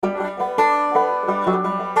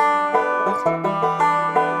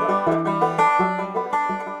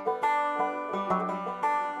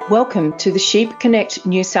Welcome to the Sheep Connect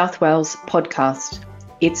New South Wales podcast.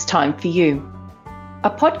 It's time for you. A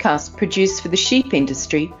podcast produced for the sheep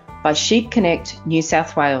industry by Sheep Connect New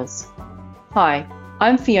South Wales. Hi,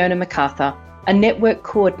 I'm Fiona MacArthur, a network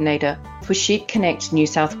coordinator for Sheep Connect New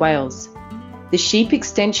South Wales, the sheep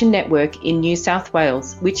extension network in New South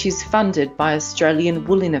Wales, which is funded by Australian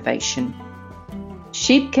Wool Innovation.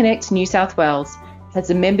 Sheep Connect New South Wales has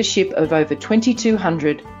a membership of over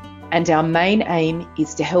 2,200, and our main aim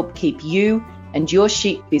is to help keep you and your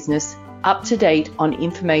sheep business up to date on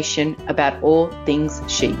information about all things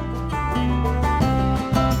sheep.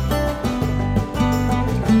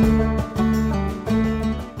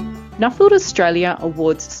 Nuffield Australia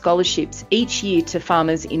awards scholarships each year to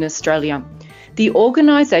farmers in Australia. The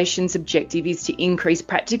organisation's objective is to increase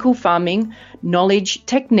practical farming, knowledge,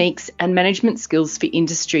 techniques and management skills for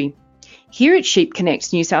industry. Here at Sheep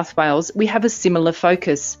Connect New South Wales, we have a similar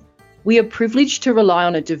focus. We are privileged to rely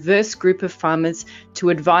on a diverse group of farmers to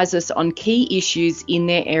advise us on key issues in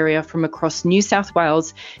their area from across New South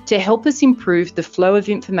Wales to help us improve the flow of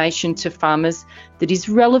information to farmers that is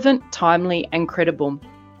relevant, timely and credible.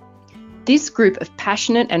 This group of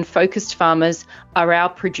passionate and focused farmers are our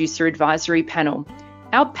producer advisory panel.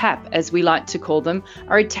 Our PAP, as we like to call them,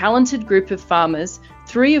 are a talented group of farmers,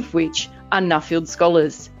 3 of which are Nuffield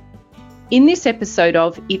scholars. In this episode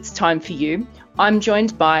of It's Time for You, I'm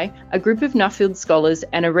joined by a group of Nuffield scholars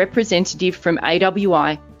and a representative from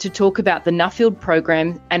AWI to talk about the Nuffield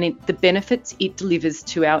program and the benefits it delivers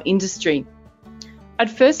to our industry. I'd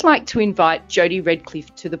first like to invite Jodie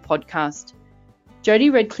Redcliffe to the podcast.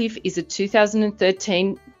 Jodie Redcliffe is a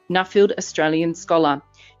 2013 Nuffield Australian Scholar.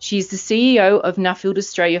 She is the CEO of Nuffield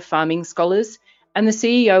Australia Farming Scholars and the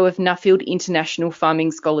CEO of Nuffield International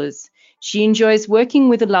Farming Scholars. She enjoys working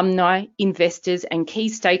with alumni, investors and key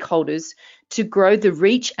stakeholders to grow the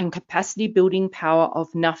reach and capacity building power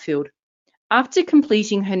of Nuffield. After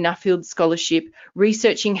completing her Nuffield scholarship,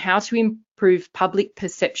 researching how to improve public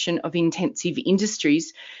perception of intensive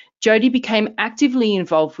industries, Jodie became actively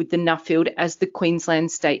involved with the Nuffield as the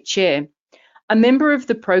Queensland State Chair. A member of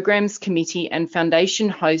the Programs Committee and foundation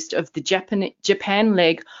host of the Japan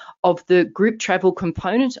leg of the group travel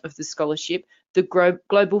component of the scholarship, the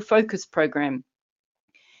Global Focus Program.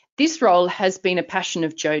 This role has been a passion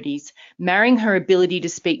of Jodie's, marrying her ability to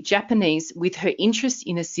speak Japanese with her interest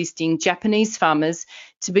in assisting Japanese farmers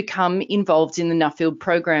to become involved in the Nuffield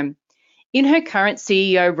program. In her current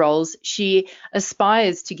CEO roles, she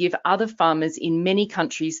aspires to give other farmers in many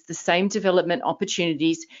countries the same development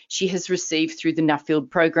opportunities she has received through the Nuffield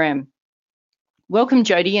program. Welcome,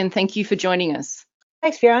 Jodie, and thank you for joining us.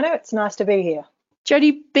 Thanks, Fiona. It's nice to be here.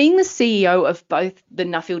 Jodie, being the CEO of both the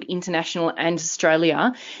Nuffield International and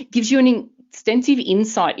Australia gives you an extensive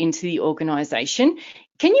insight into the organisation.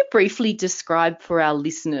 Can you briefly describe for our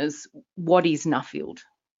listeners what is Nuffield?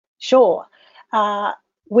 Sure.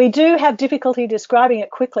 We do have difficulty describing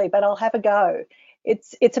it quickly, but I'll have a go.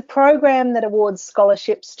 It's a program that awards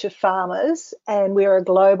scholarships to farmers, and we're a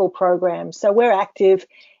global program. So we're active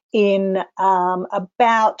in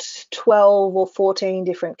about 12 or 14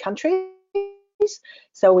 different countries.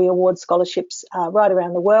 So we award scholarships right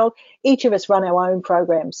around the world. Each of us run our own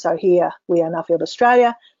programs. So here we are Nuffield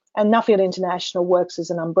Australia, and Nuffield International works as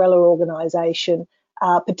an umbrella organisation,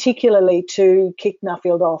 particularly to kick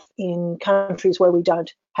Nuffield off in countries where we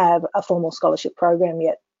don't have a formal scholarship program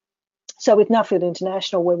yet. So with Nuffield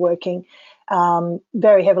International, we're working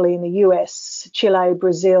very heavily in the US, Chile,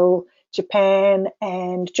 Brazil, Japan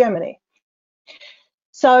and Germany.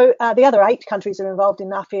 So the other 8 countries that are involved in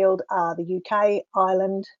Nuffield are the UK,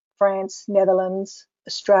 Ireland, France, Netherlands,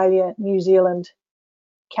 Australia, New Zealand,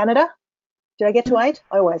 Canada. Did I get to 8?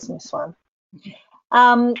 I always miss one.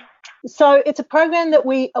 So it's a program that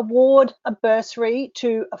we award a bursary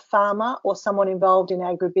to a farmer or someone involved in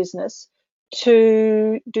agribusiness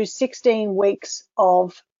to do 16 weeks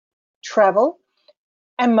of travel,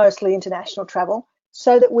 and mostly international travel,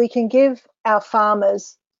 so that we can give our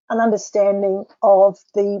farmers an understanding of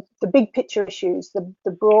the big picture issues,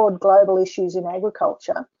 the broad global issues in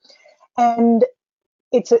agriculture. And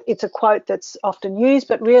it's a quote that's often used,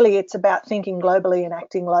 but really it's about thinking globally and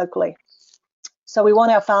acting locally. So we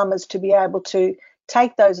want our farmers to be able to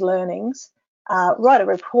take those learnings, write a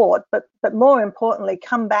report, but more importantly,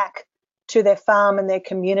 come back to their farm and their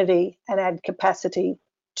community and add capacity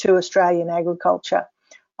to Australian agriculture.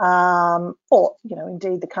 Or,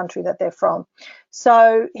 indeed the country that they're from.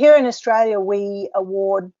 So here in Australia, we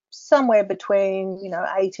award somewhere between,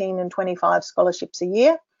 18 and 25 scholarships a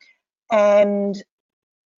year. And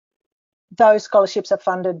those scholarships are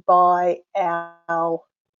funded by our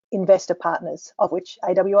investor partners, of which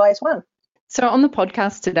AWI is one. So on the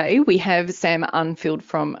podcast today, we have Sam Unfield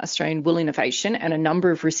from Australian Wool Innovation and a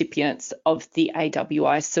number of recipients of the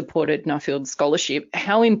AWI supported Nuffield Scholarship.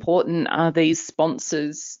 How important are these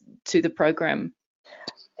sponsors to the program?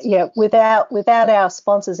 Yeah, without our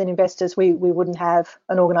sponsors and investors, we wouldn't have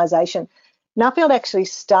an organisation. Nuffield actually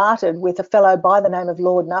started with a fellow by the name of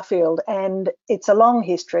Lord Nuffield, and it's a long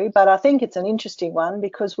history, but I think it's an interesting one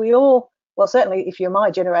because we all, well, certainly if you're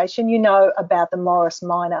my generation, you know about the Morris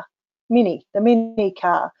Minor Mini, the mini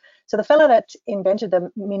car. So the fellow that invented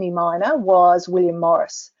the Mini Minor was William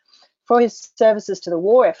Morris. For his services to the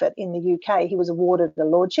war effort in the UK, he was awarded a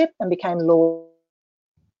lordship and became Lord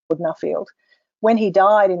Nuffield. When he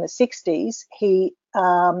died in the 60s, he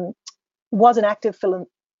was an active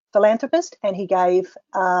philanthropist, and he gave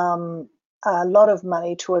a lot of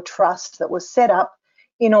money to a trust that was set up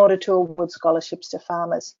in order to award scholarships to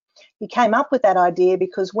farmers. He came up with that idea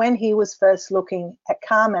because when he was first looking at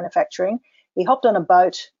car manufacturing, he hopped on a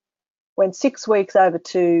boat, went 6 weeks over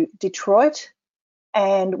to Detroit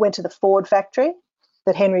and went to the Ford factory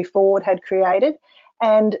that Henry Ford had created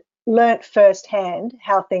and learnt firsthand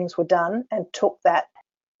how things were done and took that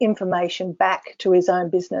information back to his own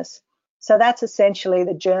business. So that's essentially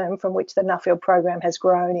the germ from which the Nuffield program has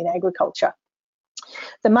grown in agriculture.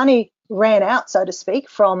 The money ran out, so to speak,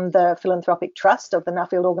 from the philanthropic trust of the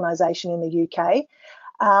Nuffield organisation in the UK.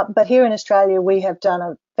 But here in Australia, we have done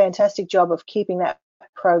a fantastic job of keeping that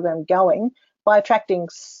program going by attracting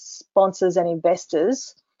sponsors and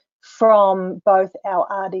investors from both our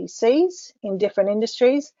RDCs in different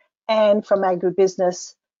industries and from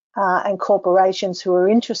agribusiness and corporations who are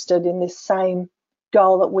interested in this same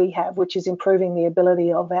goal that we have, which is improving the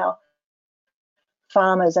ability of our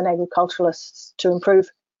farmers and agriculturalists to improve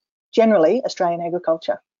generally Australian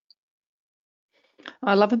agriculture.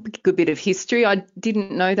 I love a good bit of history. I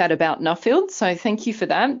didn't know that about Nuffield, so thank you for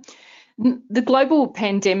that. The global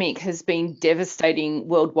pandemic has been devastating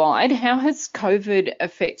worldwide. How has COVID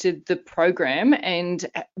affected the program, and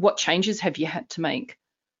what changes have you had to make?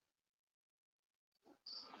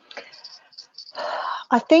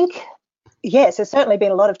 I think, yes, there's certainly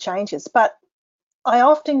been a lot of changes, but I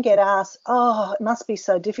often get asked, oh, it must be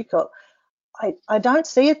so difficult. I don't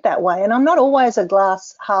see it that way. And I'm not always a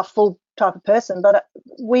glass half full type of person, but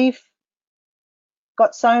we've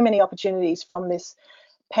got so many opportunities from this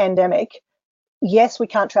pandemic. Yes, we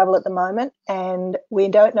can't travel at the moment, and we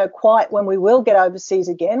don't know quite when we will get overseas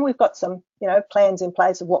again. We've got some, plans in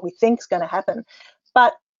place of what we think is going to happen.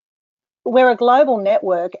 But we're a global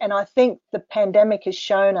network, and I think the pandemic has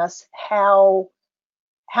shown us how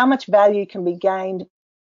much value can be gained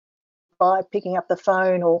by picking up the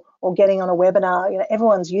phone or getting on a webinar.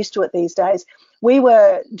 Everyone's used to it these days. We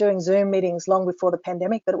were doing Zoom meetings long before the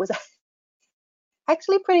pandemic, but it was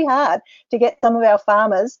actually pretty hard to get some of our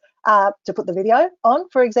farmers to put the video on,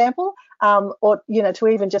 for example, or to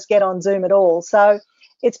even just get on Zoom at all. So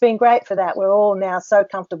it's been great for that. We're all now so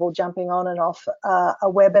comfortable jumping on and off a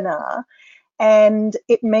webinar, and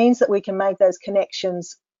it means that we can make those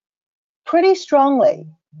connections pretty strongly,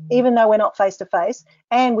 even though we're not face-to-face,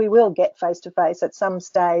 and we will get face-to-face at some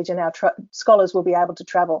stage, and our scholars will be able to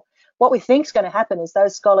travel. What we think is going to happen is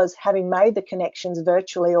those scholars, having made the connections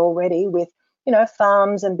virtually already with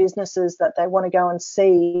farms and businesses that they want to go and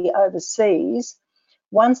see overseas,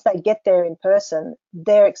 once they get there in person,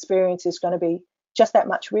 their experience is going to be just that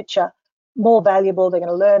much richer, more valuable. They're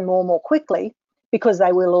going to learn more quickly because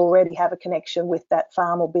they will already have a connection with that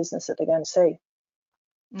farm or business that they're going to see.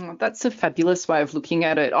 Oh, that's a fabulous way of looking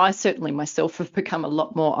at it. I certainly myself have become a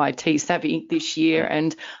lot more IT savvy this year,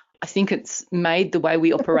 and I think it's made the way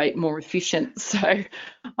we operate more efficient. So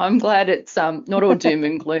I'm glad it's not all doom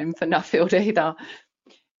and gloom for Nuffield either.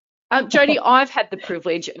 Jodie, I've had the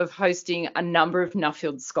privilege of hosting a number of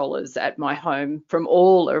Nuffield scholars at my home from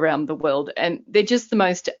all around the world, and they're just the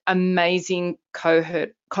most amazing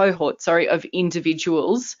cohort of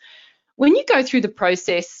individuals. When you go through the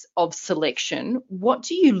process of selection, what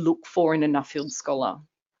do you look for in a Nuffield scholar?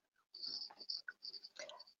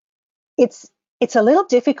 It's a little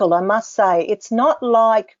difficult, I must say. It's not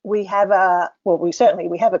like we have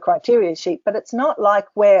we have a criteria sheet, but it's not like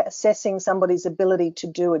we're assessing somebody's ability to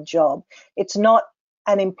do a job. It's not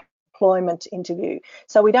an employment interview.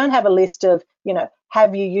 So we don't have a list of,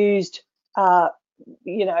 have you used,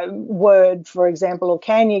 Word, for example, or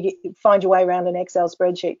can you find your way around an Excel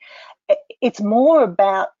spreadsheet? It's more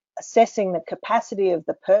about assessing the capacity of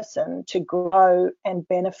the person to grow and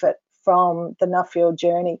benefit from the Nuffield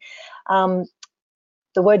journey.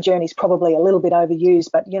 The word journey is probably a little bit overused,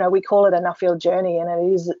 but we call it a Nuffield journey, and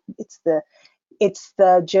it's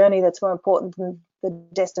the journey that's more important than the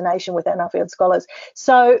destination with our Nuffield scholars.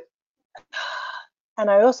 So and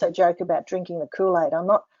I also joke about drinking the Kool-Aid. I'm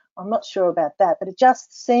not sure about that, but it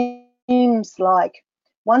just seems like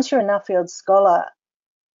once you're a Nuffield Scholar,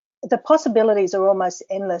 the possibilities are almost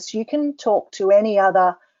endless. You can talk to any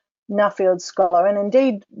other Nuffield Scholar, and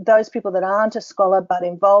indeed those people that aren't a scholar but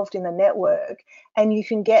involved in the network, and you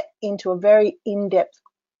can get into a very in-depth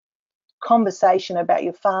conversation about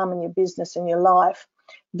your farm and your business and your life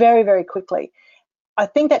very, very quickly. I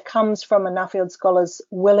think that comes from a Nuffield Scholar's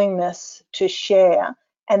willingness to share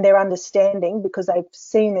and their understanding, because they've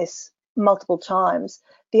seen this multiple times,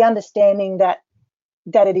 the understanding that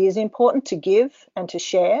it is important to give and to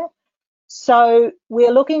share. So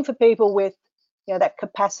we're looking for people with, you know, that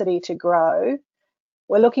capacity to grow.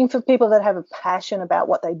 We're looking for people that have a passion about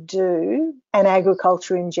what they do and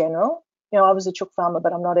agriculture in general. You know, I was a chook farmer,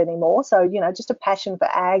 but I'm not anymore. So, you know, just a passion for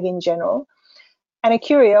ag in general and a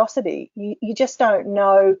curiosity. You just don't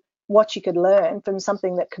know what you could learn from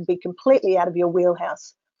something that could be completely out of your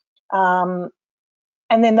wheelhouse. And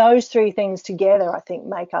then those three things together, I think,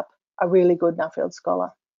 make up a really good Nuffield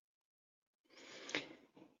Scholar.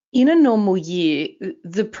 In a normal year,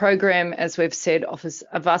 the program, as we've said, offers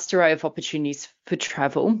a vast array of opportunities for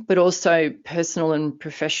travel, but also personal and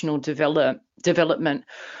professional development.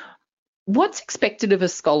 What's expected of a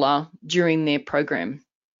scholar during their program?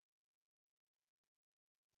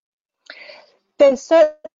 There's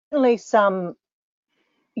certainly some,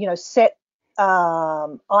 you know, set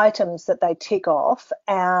items that they tick off,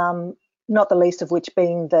 not the least of which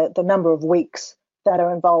being the number of weeks that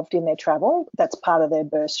are involved in their travel. That's part of their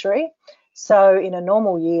bursary. So in a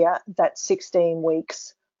normal year, that's 16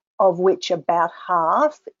 weeks, of which about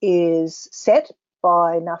half is set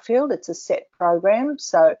by Nuffield. It's a set program,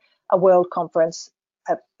 so a world conference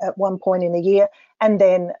at one point in the year, and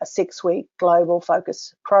then a 6-week global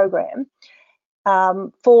focus program.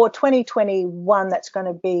 For 2021, that's going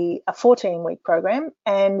to be a 14-week program,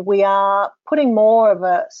 and we are putting more of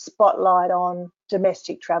a spotlight on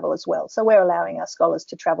domestic travel as well. So we're allowing our scholars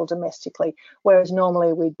to travel domestically, whereas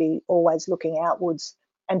normally we'd be always looking outwards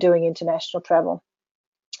and doing international travel.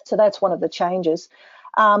 So that's one of the changes.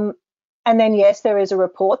 And then, yes, there is a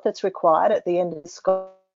report that's required at the end of the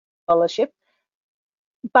scholarship.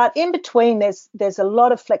 But in between, there's a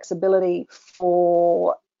lot of flexibility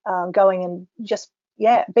for going and just,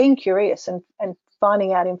 being curious and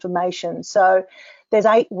finding out information. So there's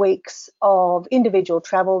 8 weeks of individual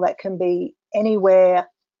travel that can be anywhere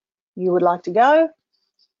you would like to go,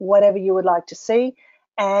 whatever you would like to see.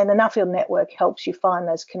 And the Nuffield Network helps you find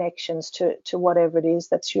those connections to whatever it is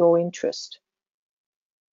that's your interest.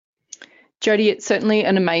 Jody, it's certainly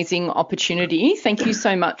an amazing opportunity. Thank you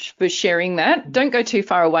so much for sharing that. Don't go too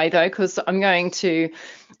far away, though, because I'm going to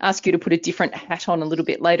ask you to put a different hat on a little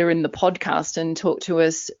bit later in the podcast and talk to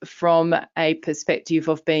us from a perspective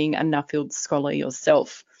of being a Nuffield Scholar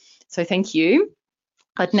yourself. So thank you.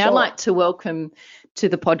 I'd now like to welcome to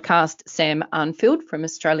the podcast Sam Arnfield from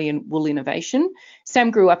Australian Wool Innovation. Sam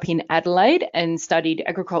grew up in Adelaide and studied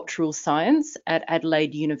agricultural science at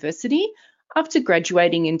Adelaide University. After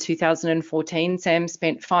graduating in 2014, Sam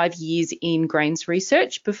spent 5 years in grains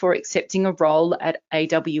research before accepting a role at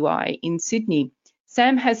AWI in Sydney.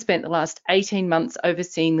 Sam has spent the last 18 months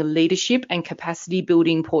overseeing the leadership and capacity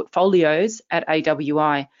building portfolios at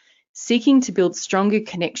AWI, seeking to build stronger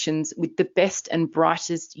connections with the best and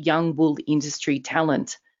brightest young wool industry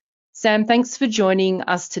talent. Sam, thanks for joining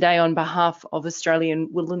us today on behalf of Australian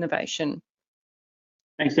Wool Innovation.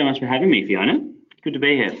 Thanks so much for having me, Fiona. Good to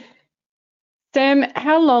be here. Sam,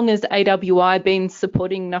 how long has AWI been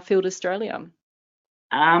supporting Nuffield Australia?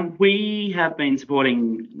 We have been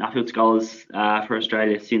supporting Nuffield Scholars for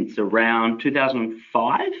Australia since around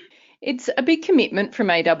 2005. It's a big commitment from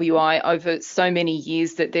AWI over so many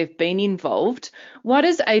years that they've been involved. Why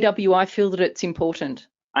does AWI feel that it's important?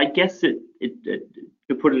 I guess to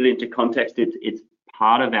put it into context, it's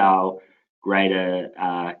part of our greater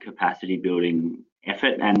capacity building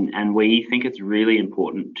effort, and we think it's really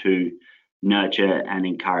important to nurture and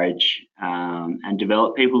encourage and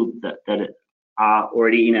develop people that are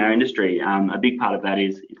already in our industry. A big part of that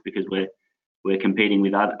is because we're competing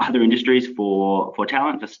with other industries for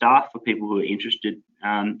talent, for staff, for people who are interested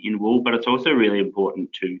in wool, but it's also really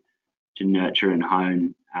important to nurture and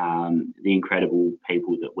hone the incredible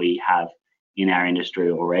people that we have in our industry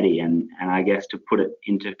already. And I guess to put it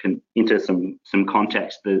into some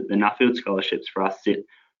context, the Nuffield scholarships for us sit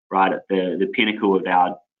right at the pinnacle of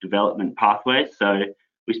our development pathway. So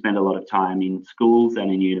we spend a lot of time in schools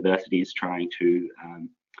and in universities trying to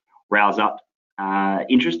rouse up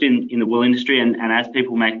interest in the wool industry. And as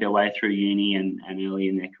people make their way through uni and early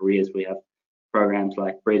in their careers, we have programs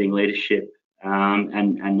like Breeding Leadership,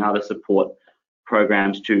 and other support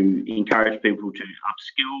programs to encourage people to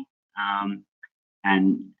upskill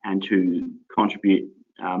and to contribute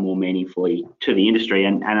more meaningfully to the industry.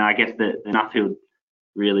 And I guess the Nuffield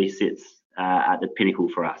really sits at the pinnacle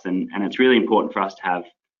for us. And it's really important for us to have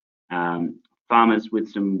farmers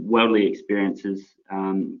with some worldly experiences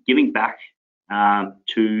giving back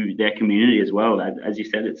to their community as well. As you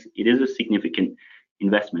said, it is a significant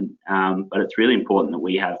investment, but it's really important that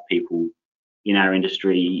we have people in our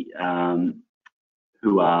industry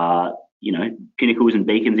who are, pinnacles and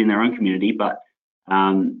beacons in their own community, but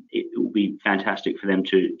it will be fantastic for them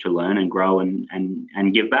to learn and grow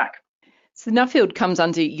and give back. So Nuffield comes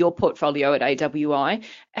under your portfolio at AWI.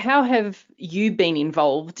 How have you been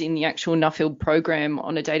involved in the actual Nuffield program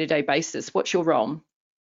on a day-to-day basis? What's your role?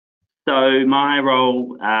 So my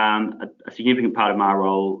role, a significant part of my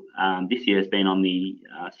role this year has been on the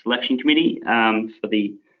selection committee for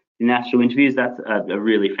the national interviews. That's a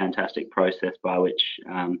really fantastic process by which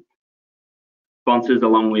sponsors,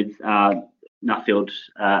 along with Nuffield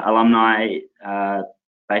alumni,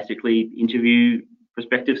 basically interview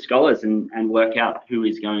prospective scholars and work out who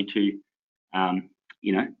is going to,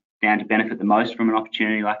 stand to benefit the most from an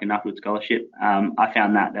opportunity like a Nuffield scholarship. I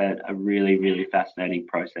found that a really, really fascinating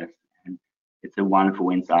process, and it's a wonderful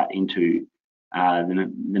insight into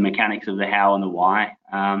the mechanics of the how and the why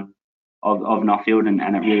of Nuffield,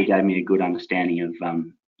 and it really gave me a good understanding of,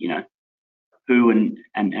 who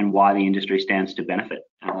and why the industry stands to benefit.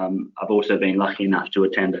 I've also been lucky enough to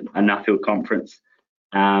attend a Nuffield conference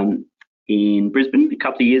in Brisbane a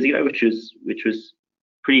couple of years ago, which was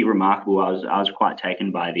pretty remarkable. I was quite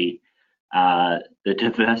taken by the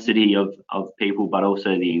diversity of people, but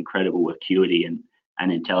also the incredible acuity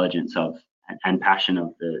and intelligence and passion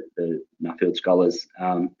of the Nuffield scholars,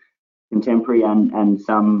 contemporary and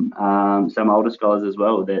some older scholars as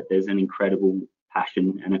well. There's an incredible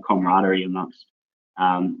passion and a camaraderie amongst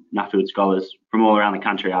Nuffield scholars from all around the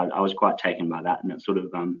country. I was quite taken by that, and it sort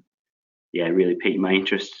of really piqued my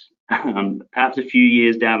interest. Perhaps a few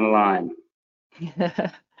years down the line.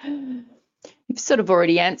 You've sort of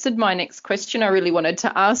already answered my next question. I really wanted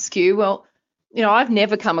to ask you, well, I've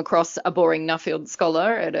never come across a boring Nuffield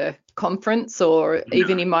scholar at a conference or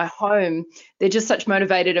even in my home. They're just such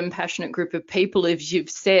motivated and passionate group of people, as you've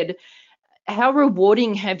said. How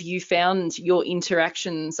rewarding have you found your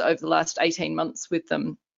interactions over the last 18 months with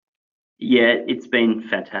them? Yeah, it's been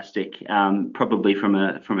fantastic. Probably from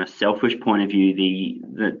a selfish point of view,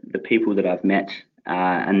 the people that I've met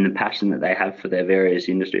and the passion that they have for their various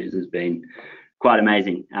industries has been quite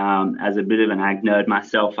amazing. As a bit of an ag nerd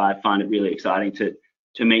myself, I find it really exciting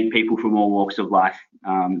to meet people from all walks of life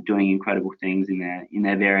doing incredible things in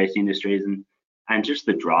their various industries, and just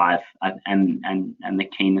the drive and the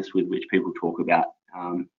keenness with which people talk about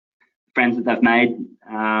friends that they've made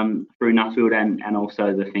through Nuffield and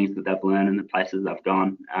also the things that they've learned and the places they've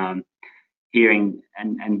gone. Hearing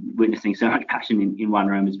and witnessing so much passion in one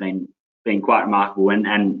room has been quite remarkable,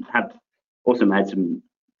 and have also made some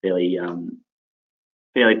fairly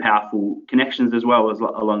powerful connections as well as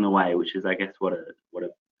along the way, which is, I guess, what a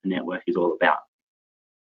network is all about.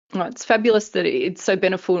 Oh, it's fabulous that it's so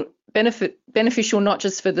beneficial not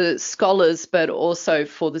just for the scholars but also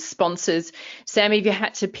for the sponsors. Sam, if you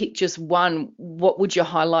had to pick just one, what would your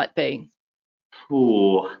highlight be?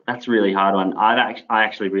 Oh, that's a really hard one. I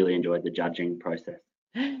actually really enjoyed the judging process.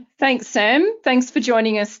 Thanks, Sam. Thanks for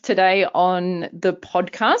joining us today on the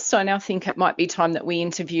podcast. I now think it might be time that we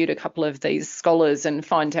interviewed a couple of these scholars and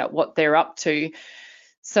find out what they're up to.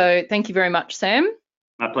 So thank you very much, Sam.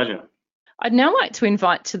 My pleasure. I'd now like to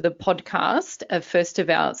invite to the podcast a first of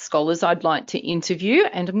our scholars I'd like to interview,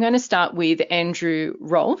 and I'm going to start with Andrew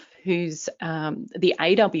Rolfe, who's the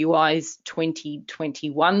AWI's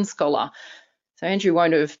 2021 scholar. So Andrew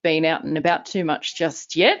won't have been out and about too much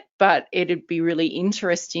just yet, but it'd be really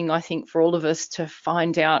interesting, I think, for all of us to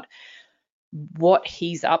find out what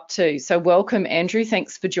he's up to. So welcome, Andrew.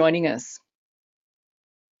 Thanks for joining us.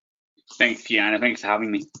 Thanks, Fiona. Thanks for having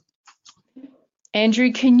me.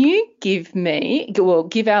 Andrew, can you give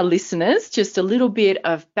our listeners just a little bit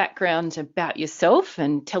of background about yourself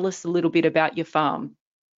and tell us a little bit about your farm?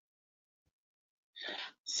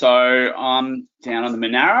 So I'm down on the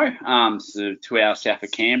Monaro, so 2 hours south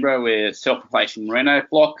of Canberra. We're self-replacing merino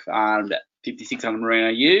flock, about 5,600 merino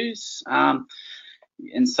ewes. And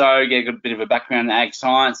so got a bit of a background in ag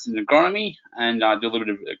science and agronomy, and I do a little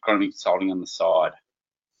bit of agronomy consulting on the side.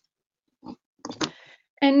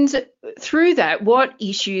 And through that, what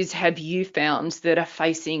issues have you found that are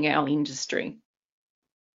facing our industry?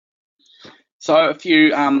 So a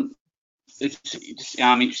few, it's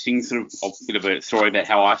interesting, sort of a bit of a story about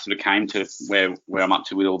how I sort of came to where I'm up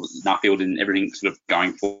to with all the Nuffield and everything sort of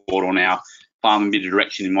going forward on our farm and bit of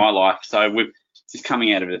direction in my life. So we've just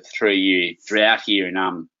coming out of a 3-year drought here,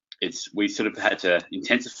 and we sort of had to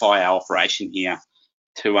intensify our operation here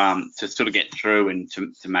to sort of get through and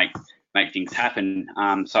to make things happen.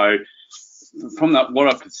 So from that,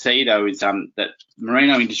 what I could see though is that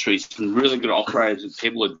merino industry is some really good operators and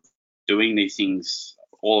people are doing these things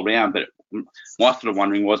all around. But my sort of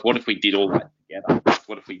wondering was, what if we did all that together?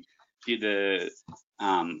 What if we did the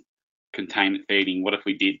containment feeding? What if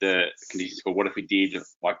we did the conditions score? What if we did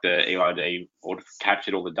like the EID, or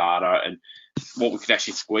captured all the data, and what we could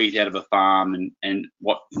actually squeeze out of a farm, and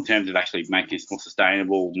what in terms of actually making this more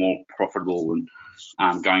sustainable, more profitable,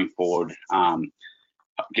 and going forward,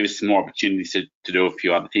 give us some more opportunities to do a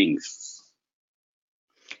few other things.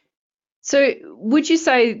 So would you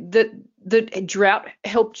say that the drought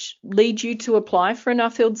helped lead you to apply for a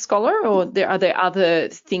Nuffield Scholar, or are there other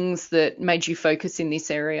things that made you focus in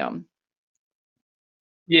this area?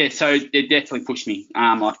 Yeah, so it definitely pushed me.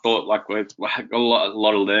 I thought like we've had a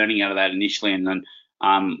lot of learning out of that initially, and then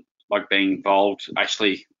like being involved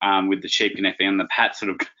actually with the sheep connecting and the PAT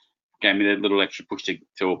sort of gave me that little extra push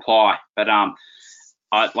to apply. But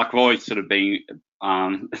I've always sort of been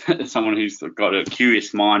someone who's got a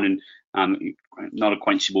curious mind and not a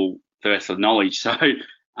quenchable thirst of knowledge. So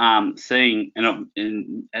seeing and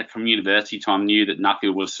from university time knew that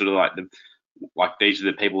Nuffield was sort of like these are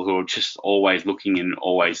the people who are just always looking and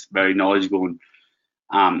always very knowledgeable, and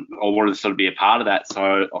I wanted to sort of be a part of that. So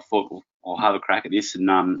I thought, well, I'll have a crack at this,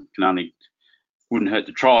 and wouldn't hurt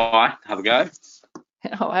to try, have a go.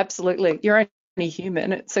 Oh, absolutely. You're only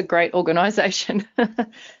human. It's a great organisation.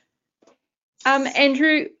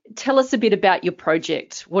 Andrew, tell us a bit about your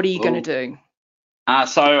project. What are you going to do?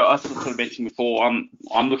 So I sort of mentioned before,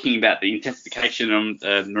 I'm looking about the intensification of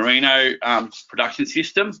the merino production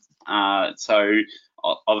system. So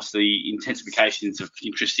obviously intensification is an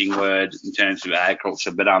interesting word in terms of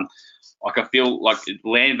agriculture, but like I feel like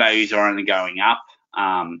land values are only going up.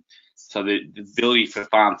 So the ability for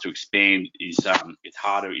farms to expand is it's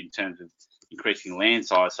harder in terms of increasing land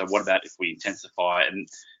size. So what about if we intensify? And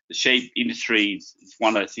the sheep industry is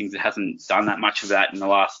one of those things that hasn't done that much of that in the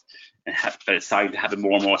last, but it's starting to happen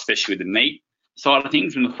more and more, especially with the meat side of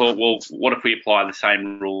things. And I thought, well, what if we apply the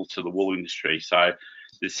same rules to the wool industry? So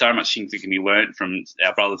there's so much things that can be learnt from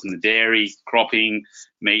our brothers in the dairy, cropping,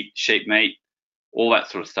 meat, sheep meat, all that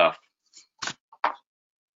sort of stuff.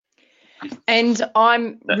 And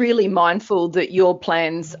I'm really mindful that your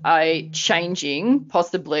plans are changing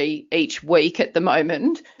possibly each week at the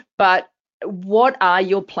moment, but what are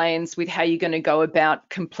your plans with how you're going to go about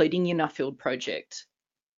completing your Nuffield project?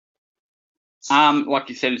 Like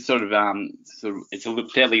you said, it's sort of it's a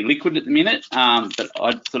fairly liquid at the minute, but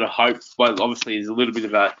I'd sort of hope, well, obviously there's a little bit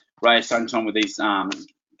of a ray of sunshine with these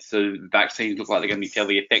sort of vaccines look like they're going to be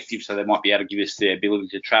fairly effective, so they might be able to give us the ability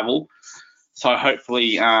to travel. So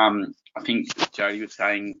hopefully, I think Jody was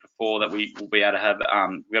saying before that we will be able to have,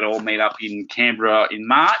 we're going to all meet up in Canberra in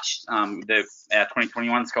March, our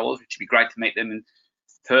 2021 scholars, which would be great to meet them in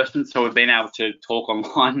person. So we've been able to talk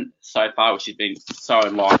online so far, which has been so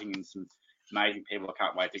enlightening, and some amazing people. I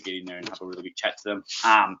can't wait to get in there and have a really good chat to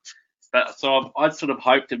them. But so I'd sort of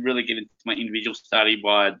hope to really get into my individual study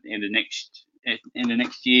by the end of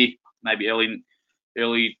next year, maybe early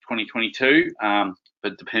 2022.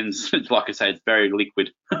 But it depends. Like I say, it's very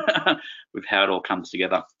liquid with how it all comes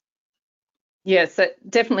together. Yes, it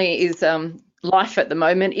definitely is life at the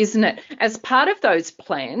moment, isn't it? As part of those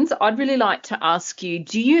plans, I'd really like to ask you,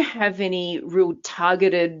 do you have any real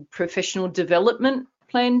targeted professional development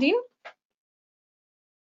planned in?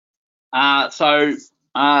 So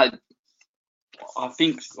I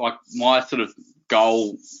think like my sort of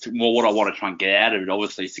goal, what I want to try and get out of it,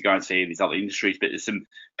 obviously, is to go and see these other industries. But there's some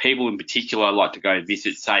people in particular I'd like to go and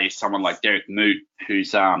visit. Say someone like Derek Moot,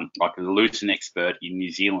 who's like a lucerne expert in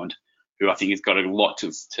New Zealand, who I think has got a lot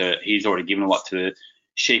to. He's already given a lot to the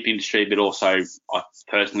sheep industry, but also I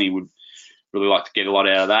personally would really like to get a lot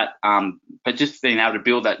out of that. But just being able to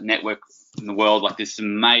build that network in the world, like there's some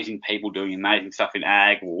amazing people doing amazing stuff in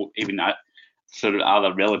ag or even sort of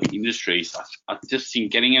other relevant industries. I just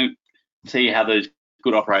think getting in, see how those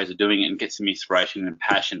good operators are doing it and get some inspiration and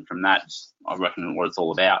passion from that, I reckon what it's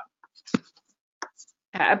all about.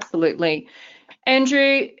 Absolutely.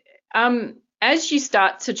 Andrew, as you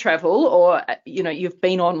start to travel, or you've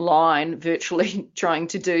been online virtually trying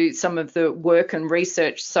to do some of the work and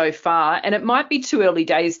research so far, and it might be too early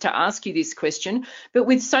days to ask you this question, but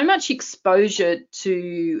with so much exposure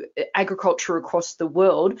to agriculture across the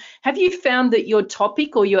world, have you found that your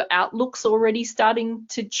topic or your outlook's already starting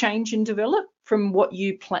to change and develop from what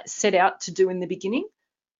you set out to do in the beginning?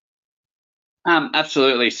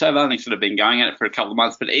 Absolutely. So I've only sort of been going at it for a couple of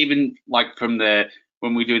months, but even like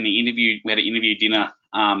when we're doing the interview, we had an interview dinner,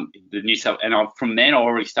 the New South, and from then I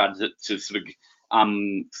already started to sort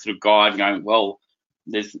of guide, going, well,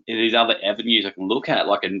 there's other avenues I can look at,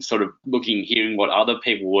 like, and sort of hearing what other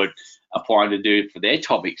people would apply to do for their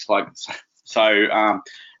topics, like so. And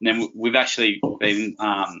then we've actually been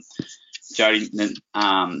Jody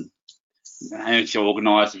and she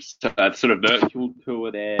organised a sort of virtual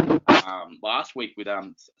tour there last week with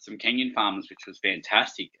some Kenyan farmers, which was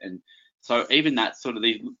fantastic. And so even that sort of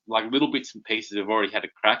these like little bits and pieces I've already had a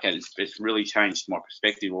crack at. It's really changed my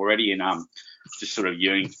perspective already, and just sort of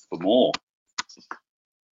yearning for more.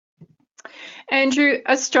 Andrew,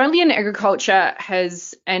 Australian agriculture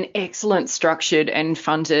has an excellent structured and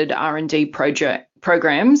funded R&D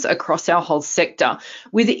programs across our whole sector.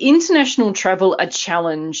 With international travel a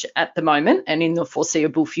challenge at the moment and in the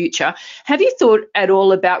foreseeable future, have you thought at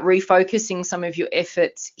all about refocusing some of your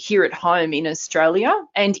efforts here at home in Australia?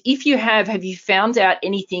 And if you have you found out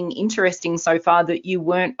anything interesting so far that you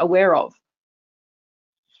weren't aware of?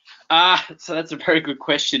 So that's a very good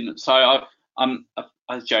question. So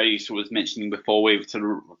as Jody was mentioning before, we're sort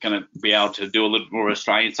of going to be able to do a little more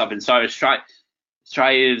Australian stuff. And so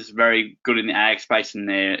Australia is very good in the ag space, and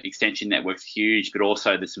their extension network's huge, but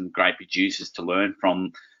also there's some great producers to learn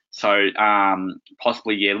from. So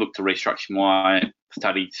possibly, look to restructure my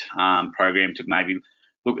studied program to maybe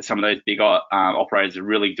look at some of those big operators that are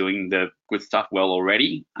really doing the good stuff well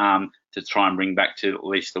already, to try and bring back to at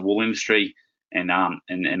least the wool industry and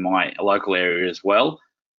my local area as well.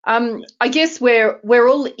 I guess we're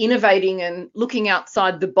all innovating and looking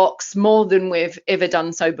outside the box more than we've ever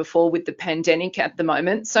done so before with the pandemic at the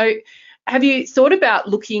moment. So have you thought about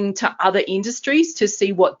looking to other industries to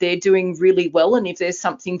see what they're doing really well, and if there's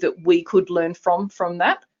something that we could learn from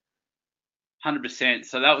that? 100%.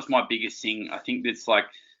 So that was my biggest thing. I think that's like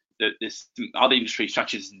there's some other industries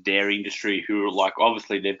such as the dairy industry who are like,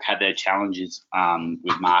 obviously they've had their challenges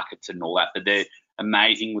with markets and all that, but they're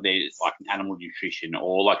amazing with their like animal nutrition,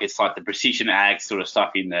 or like it's like the precision ag sort of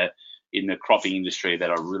stuff in the cropping industry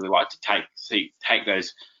that I really like to take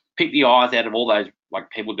those, pick the eyes out of all those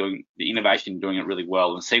like people doing the innovation, doing it really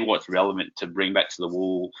well, and see what's relevant to bring back to the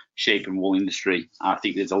wool, sheep and wool industry. I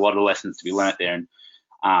think there's a lot of lessons to be learnt there,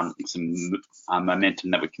 and some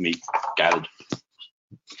momentum that we can be gathered.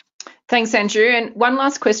 Thanks, Andrew. And one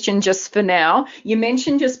last question just for now. You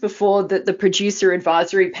mentioned just before that the producer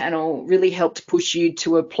advisory panel really helped push you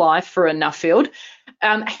to apply for a Nuffield.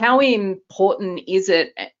 How important is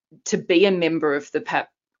it to be a member of the PAP?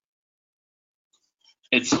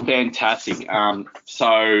 It's fantastic.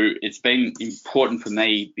 So it's been important for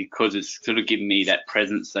me because it's sort of given me that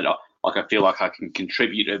presence that I feel like I can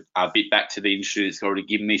contribute a bit back to the industry that's already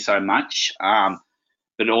given me so much.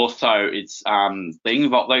 But also it's being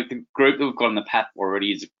involved. Like the group that we've got in the PAP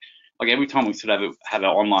already is like every time we sort of have an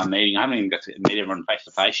online meeting, I haven't even got to meet everyone face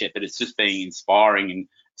to face yet, but it's just being inspiring, and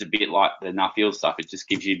it's a bit like the Nuffield stuff. It just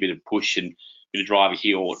gives you a bit of push and a bit of drive to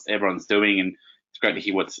hear what everyone's doing, and it's great to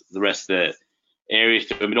hear what the rest of the areas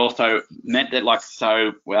doing. But also meant that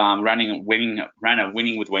ran a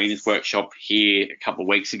Winning with Weaners workshop here a couple of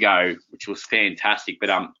weeks ago, which was fantastic.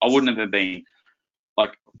 But I wouldn't have been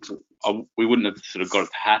like. We wouldn't have sort of got it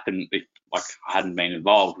to happen if I hadn't been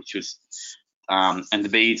involved, which was and to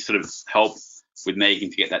be sort of help with Megan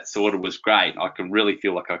to get that sorted was great. I can really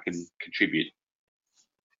feel like I can contribute.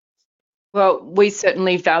 Well, we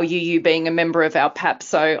certainly value you being a member of our PAP,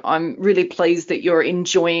 so I'm really pleased that you're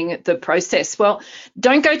enjoying the process. Well,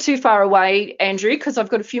 don't go too far away, Andrew, because I've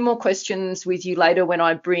got a few more questions with you later when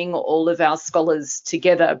I bring all of our scholars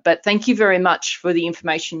together. But thank you very much for the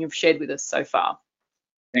information you've shared with us so far.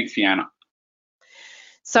 Thanks, Fiona.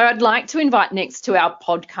 So I'd like to invite next to our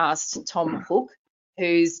podcast Tom Hook,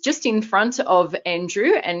 who's just in front of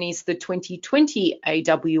Andrew and is the 2020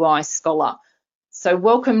 AWI Scholar. So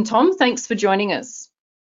welcome, Tom. Thanks for joining us.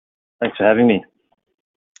 Thanks for having me.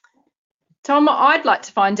 Tom, I'd like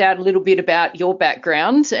to find out a little bit about your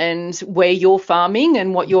background and where you're farming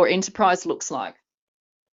and what your enterprise looks like.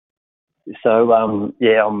 So,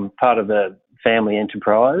 I'm part of a family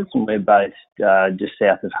enterprise, and we're based just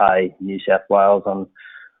south of Hay, New South Wales, on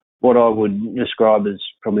what I would describe as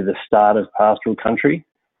probably the start of pastoral country.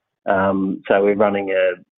 So we're running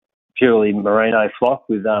purely merino flock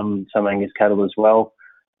with some Angus cattle as well,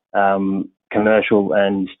 commercial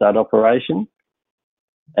and stud operation.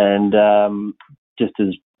 And just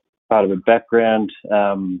as part of a background,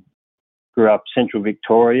 grew up Central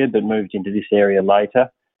Victoria but moved into this area later,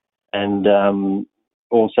 and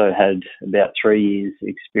also had about 3 years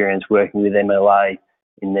experience working with MLA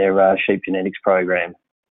in their sheep genetics program.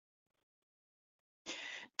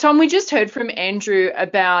 Tom, we just heard from Andrew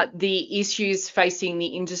about the issues facing the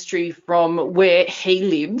industry from where he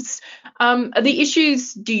lives. Are the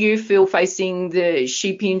issues, do you feel, facing the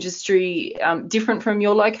sheep industry different from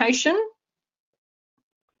your location?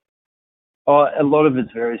 Oh, a lot of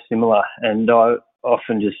it's very similar, and I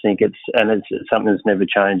often just think it's something that's never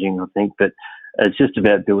changing, I think, but it's just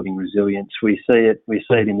about building resilience. We see it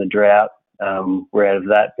in the drought. We're out of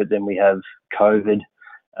that, but then we have COVID.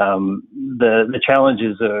 The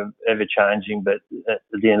challenges are ever changing, but at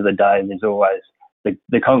the end of the day, there's always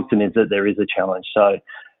the constant is that there is a challenge. So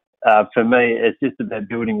for me, it's just about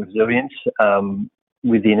building resilience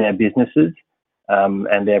within our businesses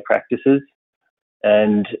and our practices.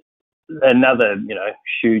 And another,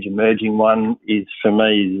 huge emerging one is for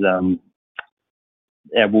me is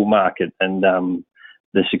our wool market and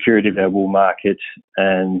the security of our wool market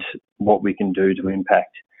and what we can do to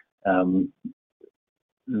impact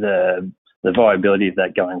the viability of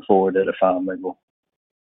that going forward at a farm level.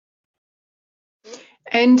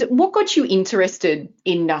 And what got you interested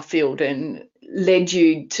in Nuffield and led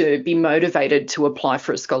you to be motivated to apply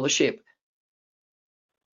for a scholarship?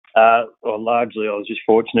 Well, largely I was just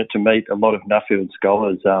fortunate to meet a lot of Nuffield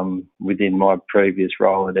scholars within my previous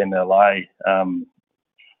role at MLA.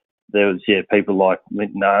 There was people like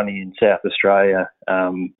Linton Arney in South Australia,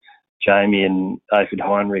 Jamie and Aphid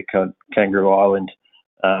Heinrich on Kangaroo Island,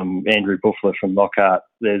 Andrew Buffler from Lockhart.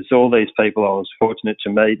 There's all these people I was fortunate to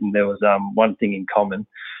meet, and there was one thing in common,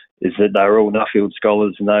 is that they were all Nuffield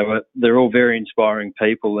scholars, and they're all very inspiring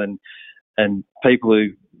people and people who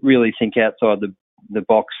really think outside the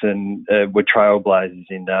box and were trailblazers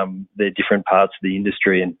in their different parts of the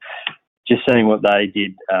industry. And just seeing what they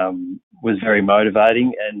did was very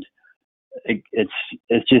motivating, and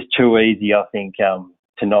it's just too easy, I think,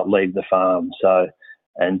 to not leave the farm. So,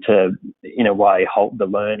 and to, in a way, halt the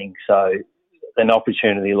learning. So an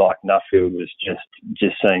opportunity like Nuffield was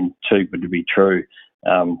just seemed too good to be true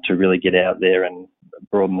to really get out there and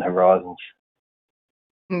broaden the horizons.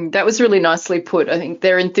 That was really nicely put. I think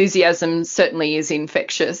their enthusiasm certainly is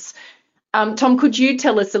infectious. Tom, could you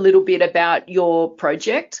tell us a little bit about your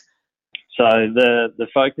project? So the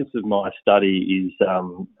focus of my study is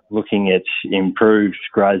looking at improved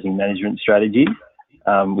grazing management strategies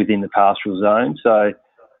within the pastoral zone. So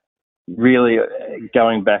really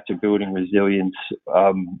going back to building resilience,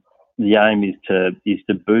 the aim is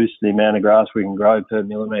to boost the amount of grass we can grow per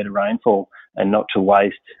millimetre rainfall and not to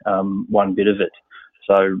waste one bit of it.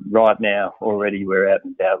 So right now already we're out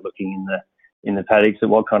and about looking in the paddocks at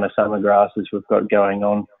what kind of summer grasses we've got going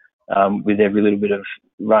on with every little bit of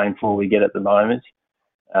rainfall we get at the moment.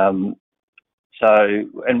 And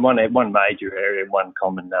one major area, one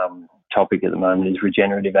common topic at the moment is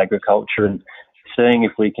regenerative agriculture, and seeing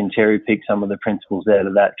if we can cherry pick some of the principles out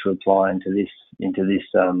of that to apply into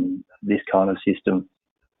this kind of system.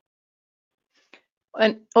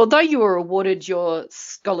 And although you were awarded your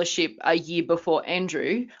scholarship a year before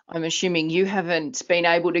Andrew, I'm assuming you haven't been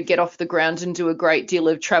able to get off the ground and do a great deal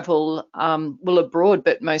of travel, abroad,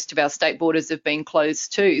 but most of our state borders have been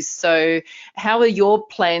closed too. So how are your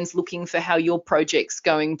plans looking for how your project's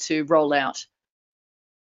going to roll out?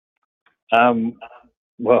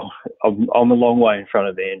 Well, I'm a long way in front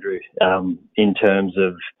of Andrew in terms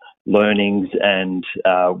of learnings and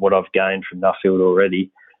what I've gained from Nuffield already.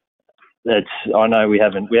 I know we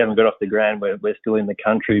haven't got off the ground. We're still in the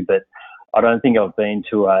country, but I don't think I've been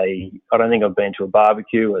to a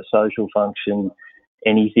barbecue, a social function,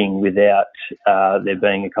 anything without there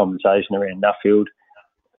being a conversation around Nuffield.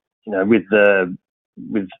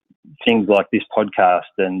 With things like this podcast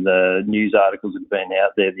and the news articles that have been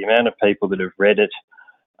out there, the amount of people that have read it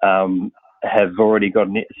have already got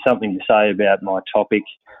something to say about my topic.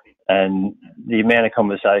 And the amount of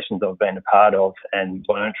conversations I've been a part of and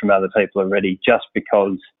learned from other people already, just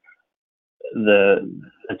because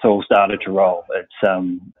it's all started to roll.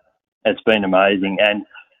 It's been amazing, and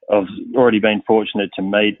I've already been fortunate to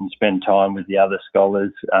meet and spend time with the other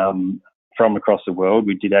scholars from across the world.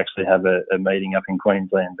 We did actually have a meeting up in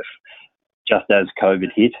Queensland just as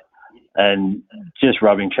COVID hit, and just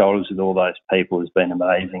rubbing shoulders with all those people has been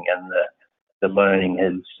amazing, and the learning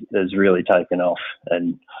has really taken off.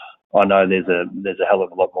 And I know there's a hell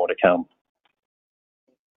of a lot more to come.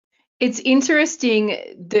 It's interesting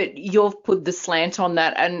that you've put the slant on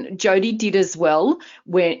that, and Jodie did as well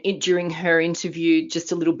during her interview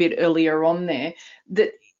just a little bit earlier on there,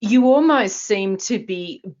 that you almost seem to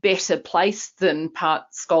be better placed than part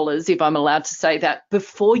scholars, if I'm allowed to say that,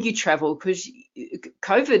 before you travel, because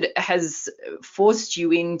COVID has forced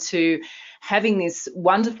you into having this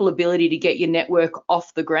wonderful ability to get your network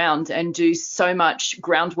off the ground and do so much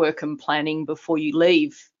groundwork and planning before you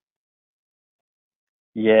leave.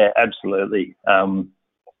 Yeah, absolutely.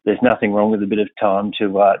 There's nothing wrong with a bit of time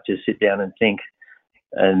to just sit down and think.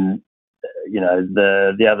 And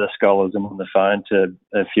the other scholars, I'm on the phone to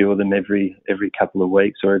a few of them every couple of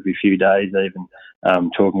weeks or every few days, even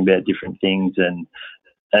talking about different things. And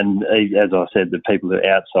as I said, the people that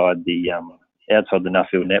are outside the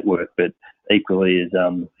Nuffield network, but equally as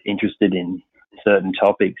interested in certain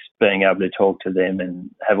topics, being able to talk to them and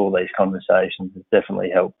have all these conversations has definitely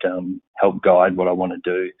helped guide what I want to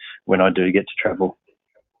do when I do get to travel.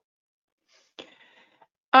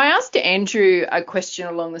 I asked Andrew a question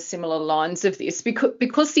along the similar lines of this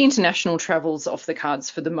because the international travel's off the cards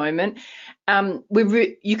for the moment.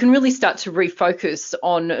 You can really start to refocus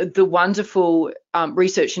on the wonderful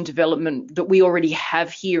research and development that we already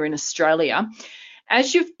have here in Australia.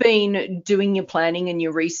 As you've been doing your planning and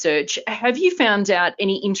your research, have you found out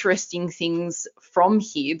any interesting things from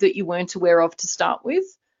here that you weren't aware of to start with?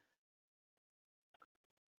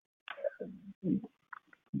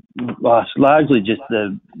 Well, it's largely just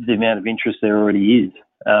the amount of interest there already is.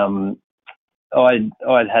 I'd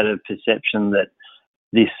had a perception that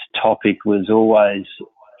this topic was always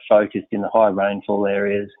focused in the high rainfall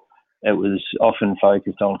areas. It was often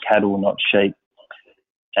focused on cattle, not sheep.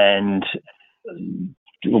 And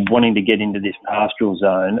wanting to get into this pastoral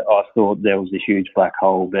zone, I thought there was a huge black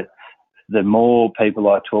hole. But the more people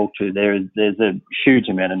I talk to, there's a huge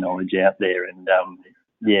amount of knowledge out there. And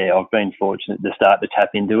I've been fortunate to start to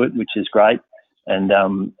tap into it, which is great. And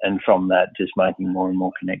from that, just making more and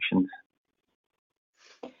more connections.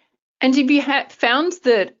 And have you found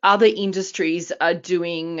that other industries are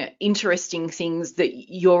doing interesting things that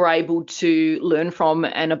you're able to learn from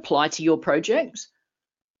and apply to your project?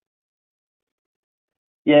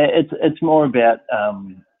 Yeah, it's more about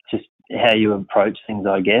just how you approach things,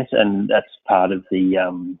 I guess, and that's part of the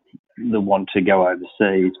want to go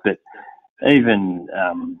overseas. But even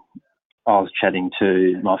I was chatting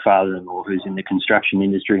to my father-in-law, who's in the construction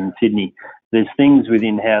industry in Sydney. There's things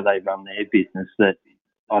within how they run their business that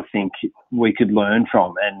I think we could learn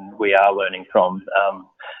from, and we are learning from.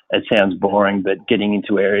 It sounds boring, but getting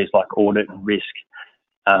into areas like audit and risk,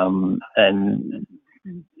 and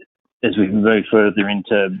as we move further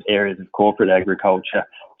into areas of corporate agriculture,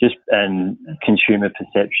 and consumer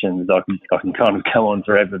perceptions, I can kind of go on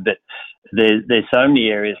forever, but there's so many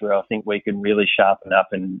areas where I think we can really sharpen up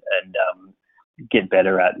and get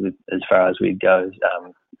better at as far as we go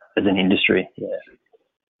as an industry. Yeah.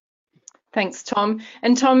 Thanks, Tom.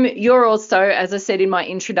 And Tom, you're also, as I said in my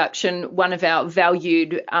introduction, one of our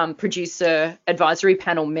valued producer advisory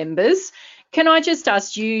panel members. Can I just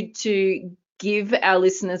ask you to give our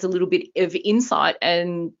listeners a little bit of insight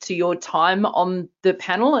into your time on the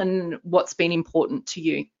panel and what's been important to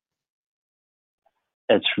you?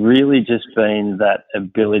 It's really just been that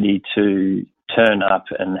ability to turn up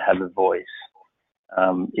and have a voice.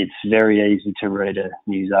 It's very easy to read a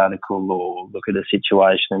news article or look at a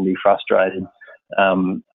situation and be frustrated.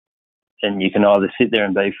 And you can either sit there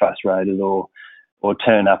and be frustrated or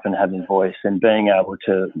turn up and have a voice. And being able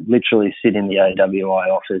to literally sit in the AWI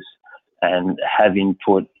office and have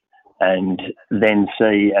input and then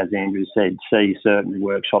see, as Andrew said, see certain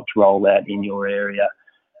workshops roll out in your area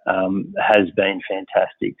has been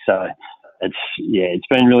fantastic. So it's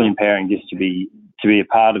been really empowering just to be a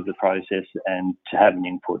part of the process and to have an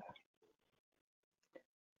input.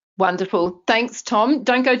 Wonderful. Thanks, Tom.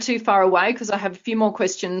 Don't go too far away because I have a few more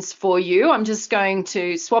questions for you. I'm just going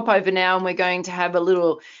to swap over now and we're going to have a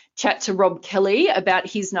little chat to Rob Kelly about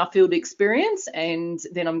his Nuffield experience, and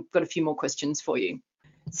then I've got a few more questions for you.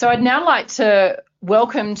 So I'd now like to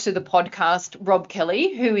welcome to the podcast Rob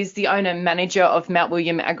Kelly, who is the owner-manager of Mount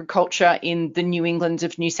William Agriculture in the New England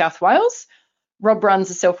of New South Wales. Rob runs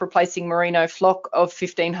a self-replacing merino flock of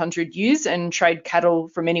 1,500 ewes and trade cattle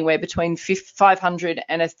from anywhere between 500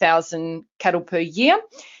 and 1,000 cattle per year.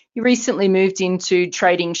 He recently moved into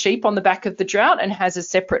trading sheep on the back of the drought and has a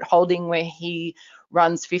separate holding where he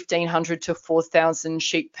runs 1,500 to 4,000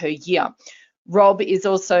 sheep per year. Rob was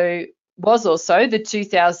also the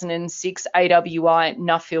 2006 AWI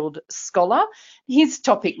Nuffield Scholar. His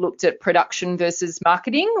topic looked at production versus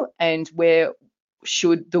marketing and where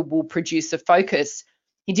should the wool producer focus.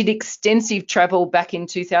 He did extensive travel back in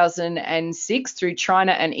 2006 through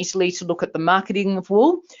China and Italy to look at the marketing of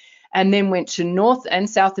wool, and then went to North and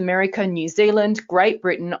South America, New Zealand, Great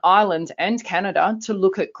Britain, Ireland and Canada to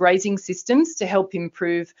look at grazing systems to help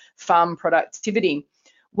improve farm productivity.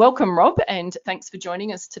 Welcome, Rob, and thanks for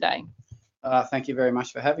joining us today. Thank you very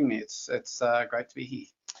much for having me. It's great to be here.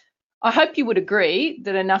 I hope you would agree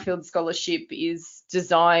that a Nuffield Scholarship is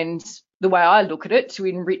designed, the way I look at it, to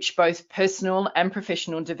enrich both personal and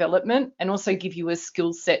professional development and also give you a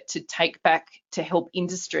skill set to take back to help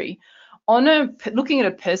industry. Looking at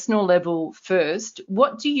a personal level first,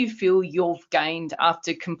 what do you feel you've gained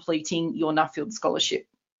after completing your Nuffield Scholarship?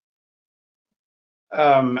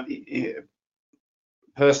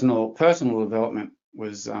 Personal development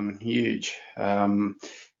was huge.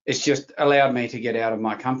 It's just allowed me to get out of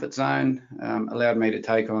my comfort zone, allowed me to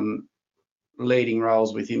take on leading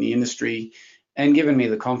roles within the industry, and given me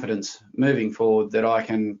the confidence moving forward that I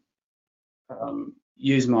can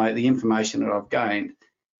use the information that I've gained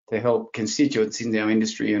to help constituents in our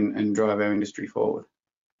industry and drive our industry forward.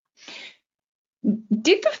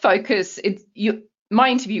 Did the focus, my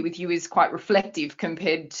interview with you is quite reflective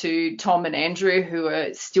compared to Tom and Andrew, who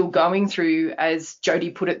are still going through, as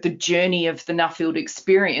Jody put it, the journey of the Nuffield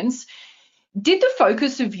experience. Did the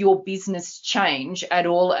focus of your business change at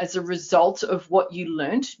all as a result of what you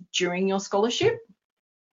learnt during your scholarship?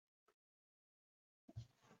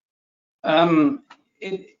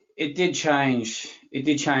 It did change. It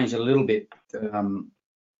did change a little bit, and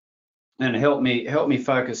helped me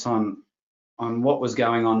focus on what was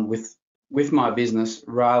going on with my business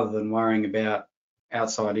rather than worrying about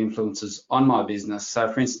outside influences on my business.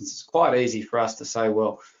 So, for instance, it's quite easy for us to say,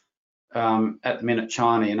 well, at the minute,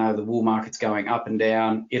 China, the wool market's going up and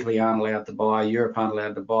down. Italy aren't allowed to buy, Europe aren't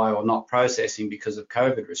allowed to buy, or not processing because of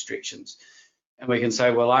COVID restrictions. And we can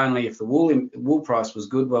say, well, only if the wool price was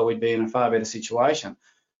good, well, we'd be in a far better situation.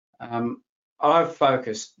 I've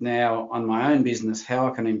focused now on my own business, how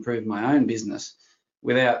I can improve my own business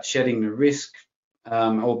without shedding the risk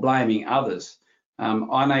or blaming others.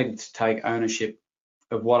 I needed to take ownership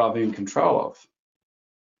of what I've in control of.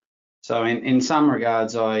 So in some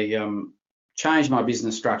regards, I changed my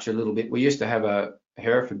business structure a little bit. We used to have a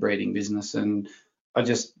Hereford breeding business, and I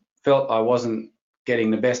just felt I wasn't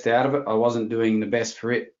getting the best out of it. I wasn't doing the best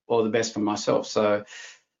for it or the best for myself. So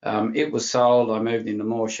it was sold. I moved into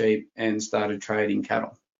more sheep and started trading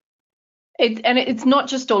cattle. It's not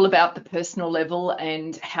just all about the personal level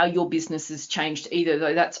and how your business has changed either,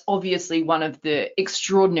 though that's obviously one of the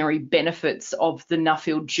extraordinary benefits of the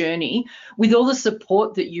Nuffield journey. With all the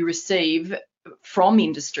support that you receive from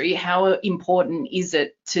industry, how important is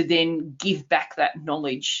it to then give back that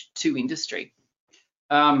knowledge to industry?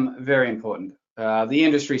 Very important. The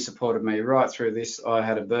industry supported me right through this. I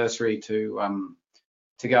had a bursary to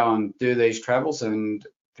go and do these travels, and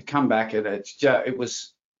to come back at it, it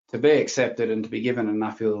was to be accepted and to be given a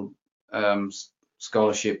Nuffield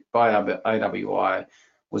scholarship by AWI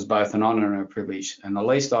was both an honour and a privilege. And the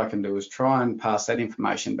least I can do is try and pass that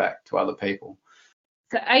information back to other people.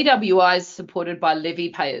 So AWI is supported by levy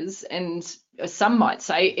payers, and some might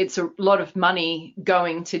say it's a lot of money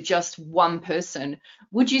going to just one person.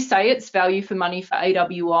 Would you say it's value for money for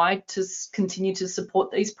AWI to continue to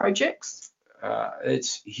support these projects?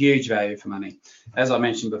 It's huge value for money. As I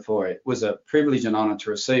mentioned before, it was a privilege and honour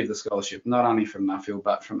to receive the scholarship, not only from Nuffield,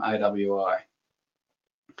 but from AWI.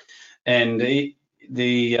 And the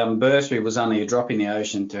bursary was only a drop in the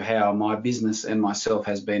ocean to how my business and myself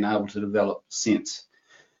has been able to develop since.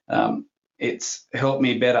 It's helped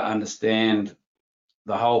me better understand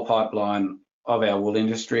the whole pipeline of our wool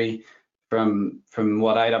industry, from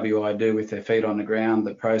what AWI do with their feet on the ground,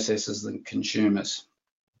 the processors, the consumers,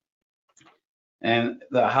 and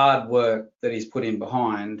the hard work that is put in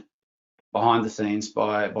behind the scenes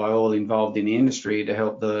by all involved in the industry to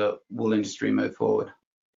help the wool industry move forward.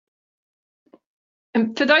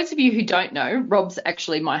 And for those of you who don't know, Rob's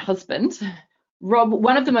actually my husband. Rob,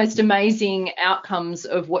 one of the most amazing outcomes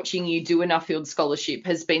of watching you do a Nuffield Scholarship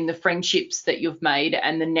has been the friendships that you've made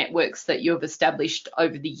and the networks that you've established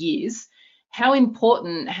over the years. How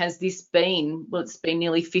important has this been? Well, it's been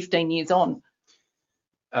nearly 15 years on.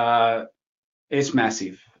 It's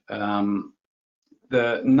massive. The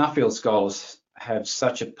Nuffield Scholars have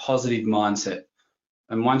such a positive mindset.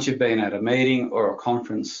 And once you've been at a meeting or a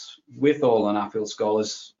conference with all the Nuffield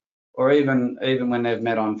Scholars, or even when they've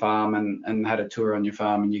met on farm and had a tour on your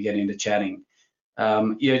farm and you get into chatting,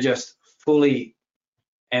 you're just fully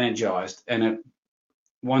energized, and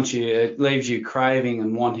it leaves you craving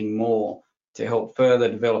and wanting more to help further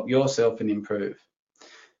develop yourself and improve.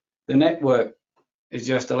 The network, it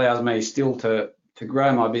just allows me still to to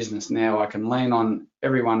grow my business now, I can lean on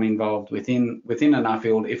everyone involved within a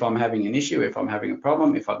Nuffield. If I'm having an issue, if I'm having a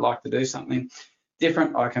problem, if I'd like to do something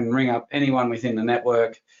different, I can ring up anyone within the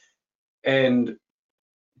network and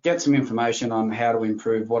get some information on how to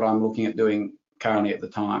improve what I'm looking at doing currently at the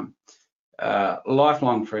time.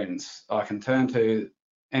 Lifelong friends, I can turn to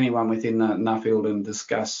anyone within the Nuffield and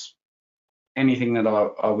discuss anything that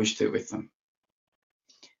I wish to with them.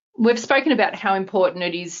 We've spoken about how important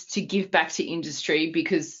it is to give back to industry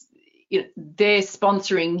because they're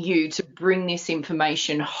sponsoring you to bring this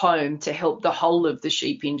information home to help the whole of the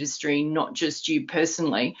sheep industry, not just you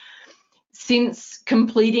personally. Since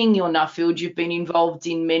completing your Nuffield, you've been involved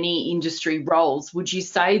in many industry roles. Would you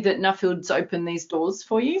say that Nuffield's opened these doors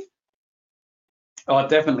for you? Oh, it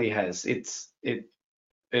definitely has. It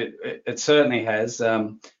certainly has,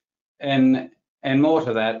 and more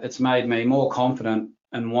to that, it's made me more confident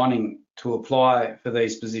and wanting to apply for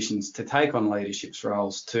these positions, to take on leadership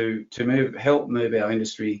roles, to help move our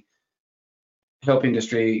industry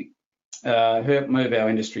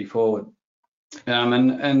forward.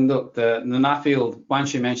 And look, the Nuffield,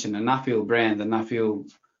 once you mention the Nuffield brand, the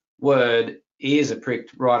Nuffield word, ears are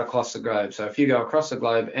pricked right across the globe. So if you go across the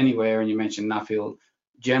globe anywhere and you mention Nuffield,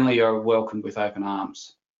 generally you're welcomed with open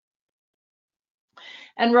arms.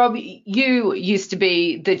 And Rob, you used to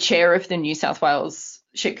be the chair of the New South Wales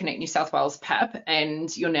Sheep Connect New South Wales PAP,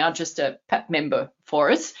 and you're now just a PAP member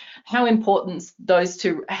for us. How important have those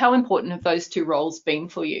two roles been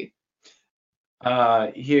for you?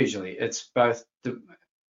 Hugely. It's both,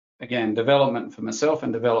 again, development for myself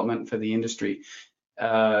and development for the industry.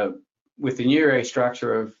 With the new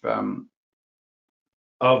restructure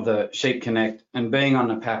of the Sheep Connect and being on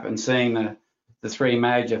the PAP and seeing the three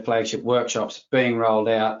major flagship workshops being rolled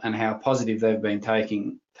out and how positive they've been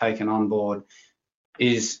taken on board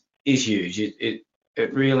is huge. It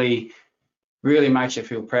really makes you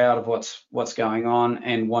feel proud of what's going on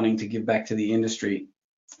and wanting to give back to the industry,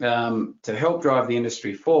 to help drive the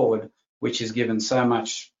industry forward, which has given so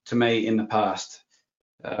much to me in the past.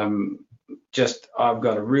 I've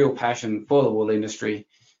got a real passion for the wool industry,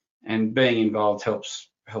 and being involved helps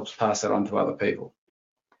pass that on to other people.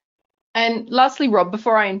 And lastly, Rob,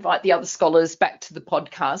 before I invite the other scholars back to the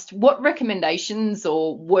podcast, what recommendations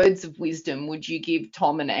or words of wisdom would you give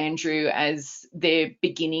Tom and Andrew as they're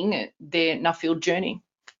beginning their Nuffield journey?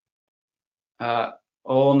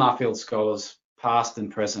 All Nuffield scholars, past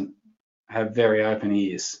and present, have very open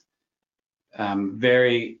ears,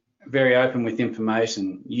 very, very open with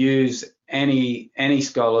information. Use any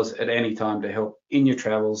scholars at any time to help in your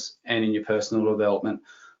travels and in your personal development,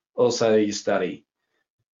 also your study.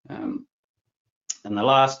 And the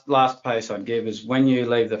last piece I'd give is, when you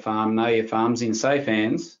leave the farm, know your farm's in safe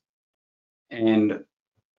hands, and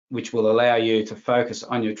which will allow you to focus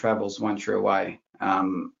on your travels once you're away.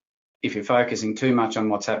 If you're focusing too much on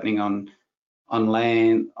what's happening on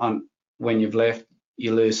land, when you've left,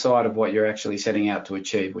 you lose sight of what you're actually setting out to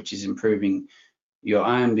achieve, which is improving your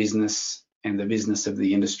own business and the business of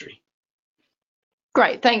the industry.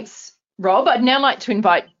 Great, thanks, Rob. I'd now like to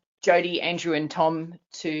invite Jody, Andrew and Tom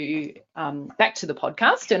to back to the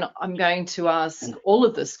podcast, and I'm going to ask all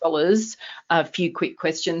of the scholars a few quick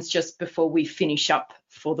questions just before we finish up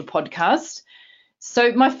for the podcast.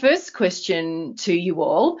 So my first question to you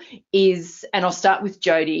all is, and I'll start with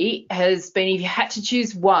Jody, has been, if you had to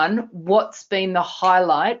choose one, what's been the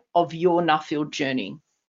highlight of your Nuffield journey?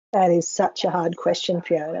 That is such a hard question,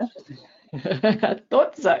 Fiona. I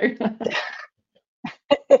thought so.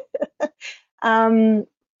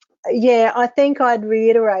 Yeah, I think I'd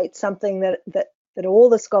reiterate something that all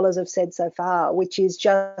the scholars have said so far, which is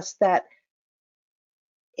just that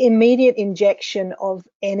immediate injection of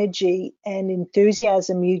energy and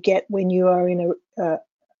enthusiasm you get when you are in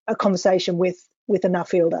a conversation with a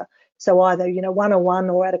Nuffielder. So either,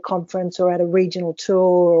 one-on-one or at a conference or at a regional tour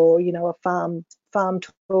or, a farm tour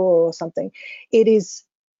or something. It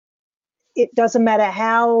doesn't matter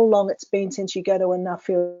how long it's been since you go to a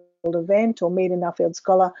Nuffield event or meet a Nuffield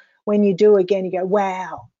scholar. When you do again, you go,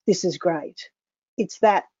 wow, this is great. It's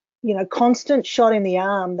that, constant shot in the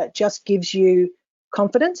arm that just gives you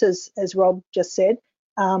confidence, as Rob just said,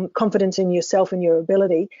 confidence in yourself and your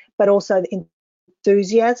ability, but also the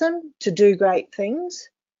enthusiasm to do great things.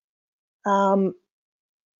 And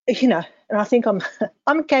I think I'm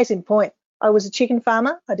a case in point. I was a chicken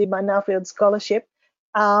farmer. I did my Nuffield scholarship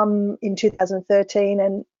in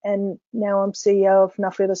 2013, and now I'm CEO of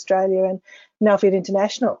Nuffield Australia and Nuffield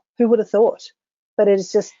International. Who would have thought? But it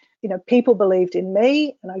is just, people believed in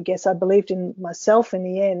me, and I guess I believed in myself in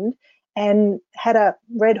the end, and had a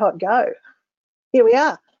red hot go. Here we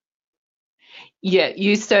are. Yeah,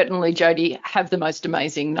 you certainly, Jodie, have the most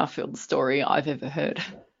amazing Nuffield story I've ever heard.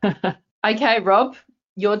 Okay, Rob,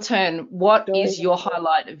 your turn. What is your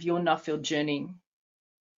highlight of your Nuffield journey?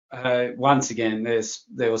 Once again,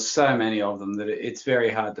 there were so many of them that it's very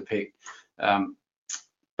hard to pick.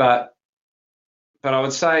 But I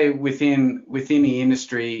would say within the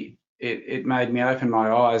industry, it made me open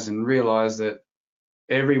my eyes and realise that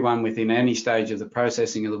everyone within any stage of the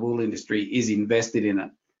processing of the wool industry is invested in it.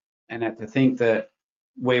 And to think that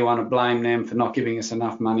we want to blame them for not giving us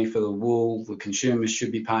enough money for the wool, the consumers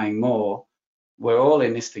should be paying more. We're all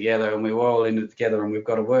in this together, and we're all in it together, and we've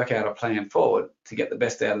got to work out a plan forward to get the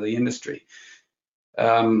best out of the industry.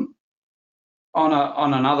 On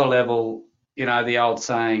another level, you know, the old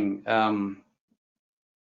saying,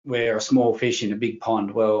 we're a small fish in a big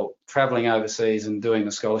pond. Well, travelling overseas and doing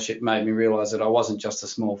the scholarship made me realise that I wasn't just a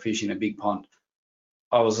small fish in a big pond.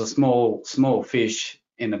 I was a small fish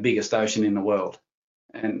in the biggest ocean in the world,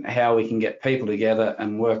 and how we can get people together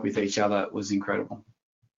and work with each other was incredible.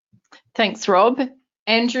 Thanks, Rob.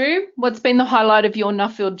 Andrew, what's been the highlight of your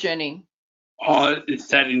Nuffield journey? Oh, it's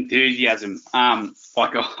that enthusiasm.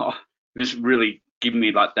 Just really given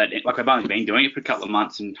me like that. Like I've only been doing it for a couple of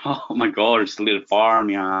months, and oh my God, it's lit a fire on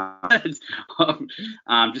me.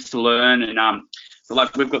 Just to learn, and so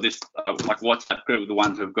like we've got this like WhatsApp group with the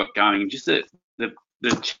ones we've got going, and just the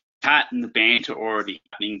chat and the banter already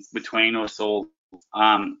happening between us all.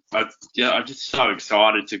 I'm just so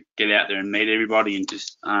excited to get out there and meet everybody and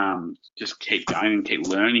just keep going and keep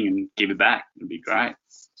learning and give it back. It'd be great.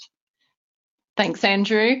 Thanks,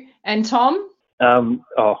 Andrew. And Tom?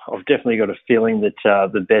 I've definitely got a feeling that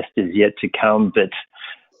the best is yet to come. But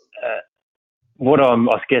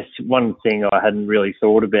I guess one thing I hadn't really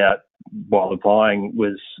thought about while applying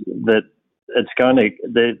was that it's going to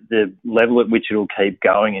the level at which it'll keep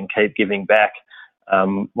going and keep giving back.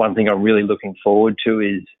 One thing I'm really looking forward to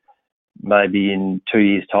is maybe in 2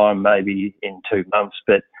 years' time, maybe in 2 months,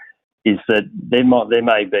 but is that there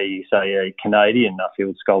may be, say, a Canadian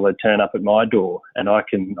Nuffield scholar turn up at my door, and I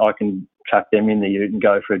can chuck them in the ute and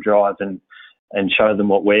go for a drive and show them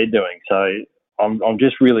what we're doing. So I'm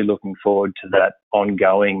just really looking forward to that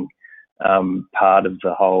ongoing part of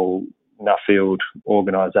the whole Nuffield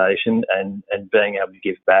organisation and being able to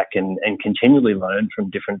give back and continually learn from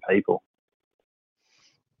different people.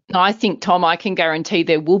 I think, Tom, I can guarantee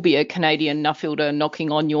there will be a Canadian Nuffielder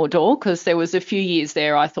knocking on your door, because there was a few years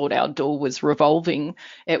there I thought our door was revolving.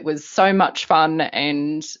 It was so much fun,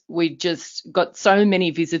 and we just got so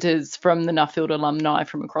many visitors from the Nuffield alumni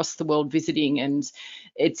from across the world visiting, and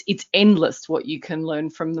it's endless what you can learn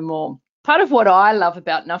from them all. Part of what I love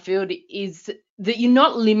about Nuffield is that you're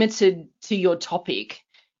not limited to your topic.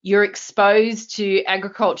 You're exposed to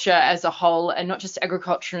agriculture as a whole, and not just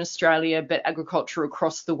agriculture in Australia, but agriculture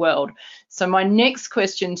across the world. So my next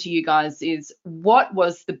question to you guys is, what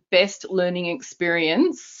was the best learning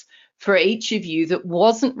experience for each of you that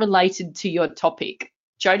wasn't related to your topic?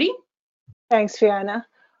 Jodie? Thanks, Fiona.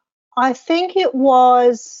 I think it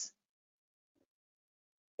was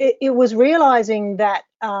realising that,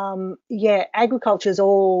 agriculture is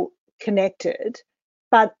all connected,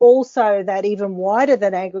 but also that even wider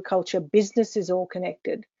than agriculture, business is all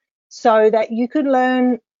connected, so that you could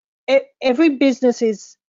learn. Every business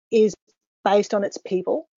is based on its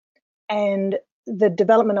people, and the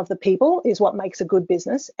development of the people is what makes a good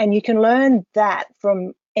business. And you can learn that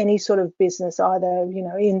from any sort of business, either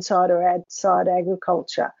inside or outside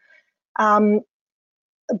agriculture. But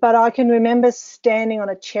I can remember standing on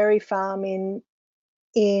a cherry farm in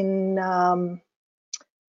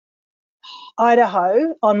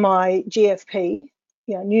Idaho on my GFP.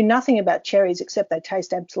 Knew nothing about cherries except they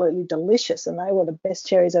taste absolutely delicious, and they were the best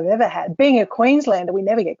cherries I've ever had. Being a Queenslander, we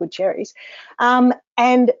never get good cherries. But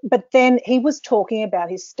then he was talking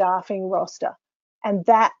about his staffing roster, and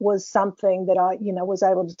that was something that I was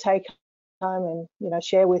able to take home and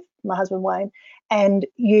share with my husband Wayne and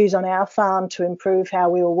use on our farm to improve how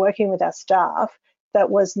we were working with our staff. That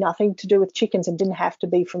was nothing to do with chickens and didn't have to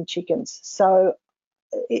be from chickens. So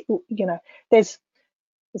there's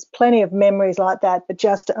plenty of memories like that, but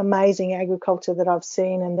just amazing agriculture that I've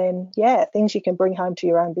seen, and then things you can bring home to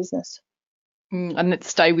your own business. And that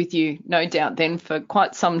stay with you, no doubt, then for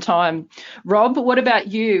quite some time. Rob, what about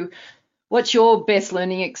you? What's your best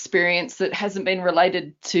learning experience that hasn't been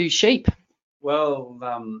related to sheep? Well,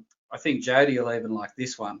 I think Jodie will even like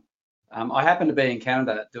this one. I happened to be in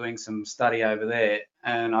Canada doing some study over there,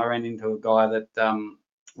 and I ran into a guy that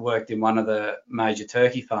worked in one of the major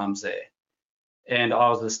turkey farms there. And I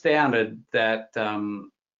was astounded that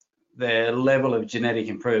their level of genetic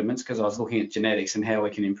improvements, because I was looking at genetics and how we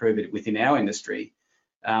can improve it within our industry,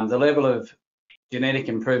 the level of genetic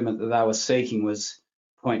improvement that they were seeking was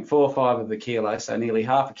 0.45 of a kilo, so nearly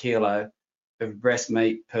half a kilo of breast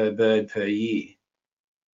meat per bird per year.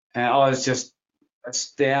 And I was just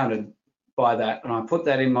astounded by that, and I put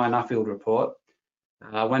that in my Nuffield report.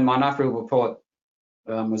 When my Nuffield report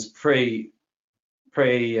was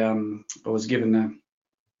was given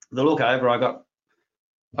the look over, I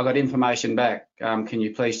got information back. Can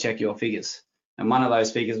you please check your figures? And one of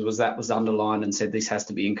those figures was underlined and said this has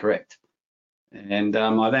to be incorrect. And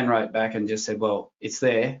I then wrote back and just said, well, it's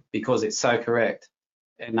there because it's so correct,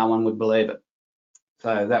 and no one would believe it.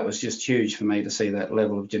 So that was just huge for me to see that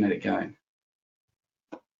level of genetic gain.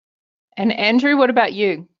 And Andrew, what about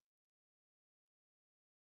you?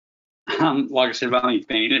 Like I said, I've only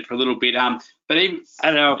been in it for a little bit. But even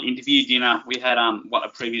at our interview dinner, we had what a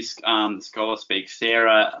previous scholar speak,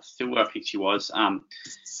 Sarah Silver, I think she was,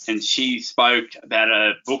 and she spoke about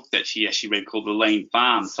a book that she actually read called The Lean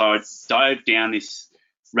Farm. So I dove down this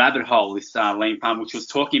rabbit hole, this Lean Farm, which was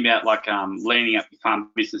talking about like leaning up your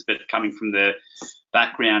farm business, but coming from the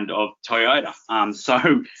background of Toyota.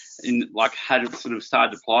 So had sort of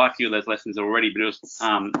started to apply a few of those lessons already, but it was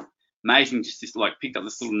amazing just picked up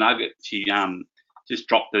this little nugget. She just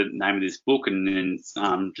dropped the name of this book and then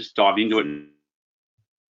just dived into it, and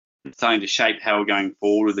starting to shape how we're going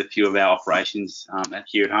forward with a few of our operations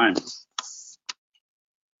here at home.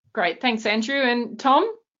 Great, thanks, Andrew. And Tom?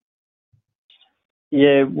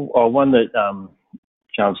 Yeah, one that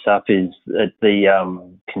jumps up is at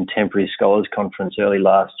the Contemporary Scholars Conference early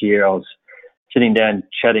last year. I was sitting down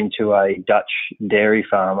chatting to a Dutch dairy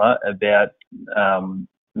farmer about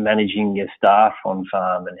managing your staff on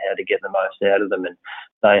farm and how to get the most out of them. And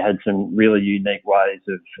they had some really unique ways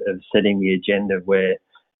of setting the agenda where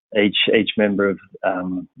each member of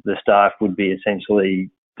the staff would be essentially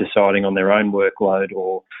deciding on their own workload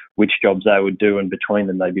or which jobs they would do, and between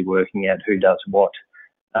them they'd be working out who does what,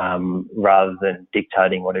 rather than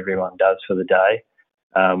dictating what everyone does for the day.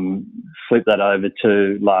 Flip that over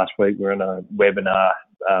to last week. We're in a webinar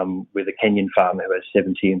with a Kenyan farmer who has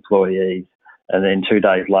 70 employees, and then 2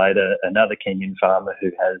 days later another Kenyan farmer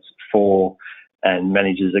who has 4 and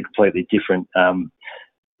manages a completely different.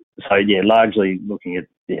 So yeah, largely looking at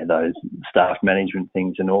those staff management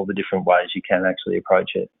things and all the different ways you can actually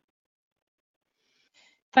approach it.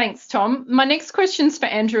 Thanks, Tom. My next question's for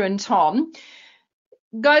Andrew and Tom.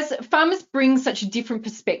 Guys, farmers bring such a different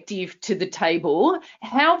perspective to the table.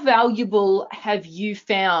 How valuable have you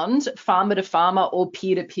found farmer to farmer or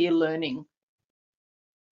peer-to-peer learning?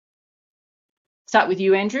 Start with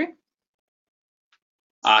you, Andrew.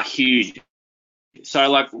 Huge.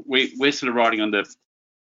 So we're sort of riding on the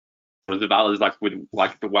others, with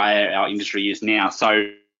the way our industry is now. So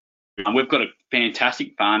we've got a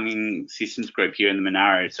fantastic farming systems group here in the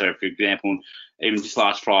Monaro. So for example, even just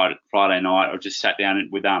last Friday night, I just sat down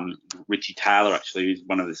with Richie Taylor, actually, who's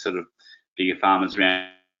one of the sort of bigger farmers around.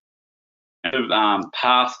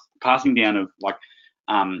 Passing down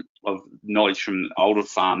of knowledge from older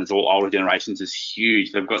farmers or older generations is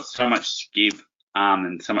huge. They've got so much to give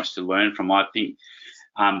and so much to learn from, I think.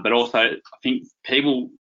 But also, I think people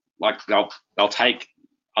they'll take,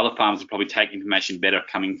 other farmers will probably take information better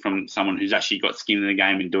coming from someone who's actually got skin in the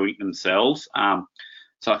game and doing it themselves.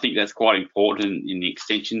 So I think that's quite important in the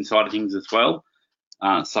extension side of things as well.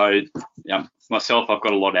 So myself, I've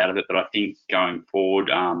got a lot out of it, but I think going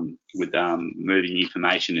forward with moving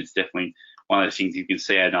information, it's definitely one of those things. You can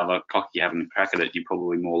see another cocky having a crack at it, you're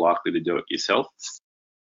probably more likely to do it yourself.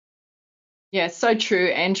 Yeah, so true.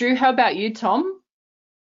 Andrew, how about you, Tom?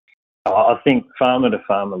 I think farmer to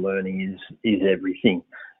farmer learning is everything.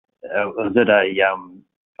 I was at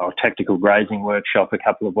a tactical grazing workshop a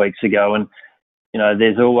couple of weeks ago, and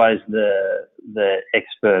there's always the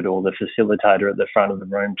expert or the facilitator at the front of the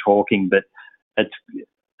room talking, but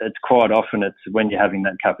it's quite often it's when you're having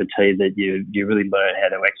that cup of tea that you really learn how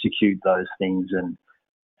to execute those things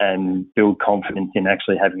and build confidence in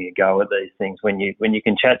actually having a go at these things. When you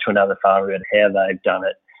can chat to another farmer about how they've done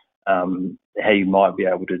it, how you might be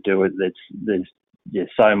able to do it, there's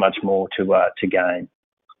so much more to gain.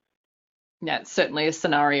 Yeah, it's certainly a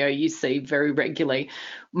scenario you see very regularly.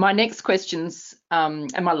 My next questions,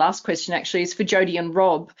 and my last question actually, is for Jodie and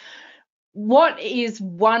Rob. What is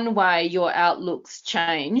one way your outlook's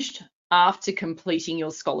changed after completing your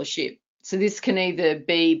scholarship? So this can either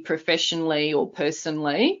be professionally or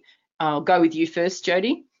personally. I'll go with you first,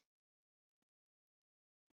 Jodie.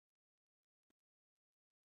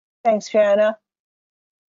 Thanks, Fiona.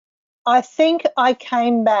 I think I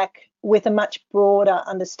came back with a much broader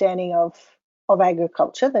understanding of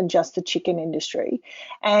agriculture than just the chicken industry.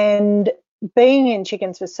 And being in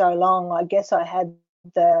chickens for so long, I guess I had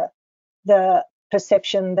the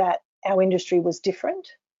perception that our industry was different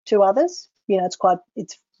to others. You know,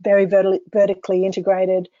 it's very vertically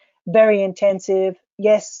integrated, very intensive.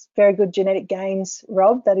 Yes, very good genetic gains,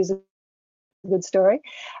 Rob. That is a good story.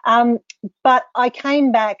 But I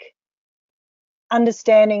came back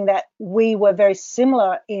understanding that we were very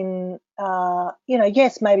similar in,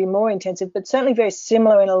 yes, maybe more intensive, but certainly very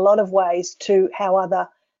similar in a lot of ways to how other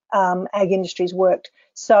ag industries worked.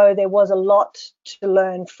 So there was a lot to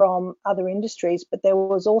learn from other industries, but there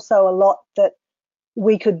was also a lot that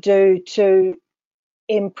we could do to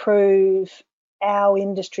improve our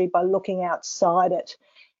industry by looking outside it.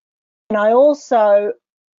 And I also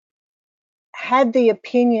had the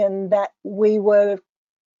opinion that we were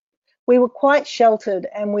quite sheltered,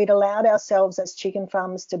 and we'd allowed ourselves as chicken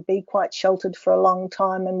farmers to be quite sheltered for a long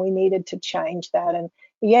time, and we needed to change that and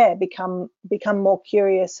become more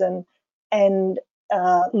curious and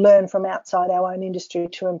learn from outside our own industry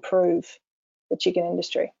to improve the chicken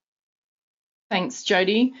industry. Thanks,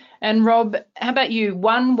 Jodie. And Rob, how about you?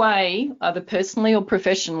 One way, either personally or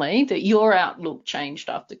professionally, that your outlook changed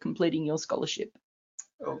after completing your scholarship?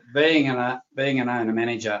 Well, being an owner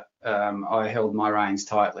manager, I held my reins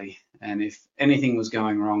tightly, and if anything was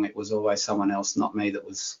going wrong, it was always someone else, not me, that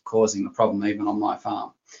was causing the problem, even on my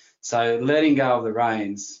farm. So letting go of the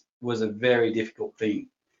reins was a very difficult thing.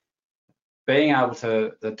 Being able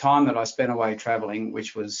to, the time that I spent away travelling,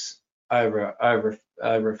 which was over a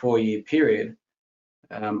 4-year period,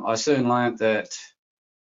 I soon learnt that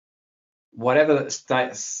whatever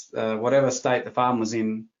state the farm was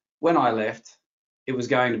in when I left, it was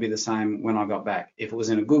going to be the same when I got back. If it was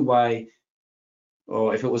in a good way,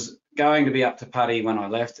 or if it was going to be up to putty when I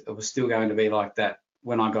left, it was still going to be like that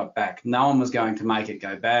when I got back. No one was going to make it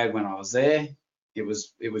go bad when I was there. It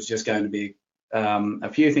was just going to be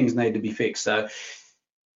a few things need to be fixed. So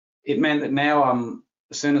it meant that now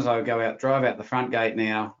as soon as I drive out the front gate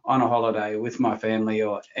now on a holiday with my family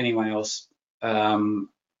or anyone else, I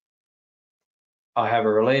have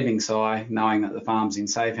a relieving sigh knowing that the farm's in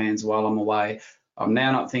safe hands while I'm away. I'm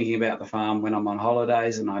now not thinking about the farm when I'm on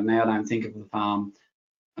holidays, and I now don't think of the farm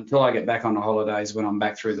until I get back on the holidays when I'm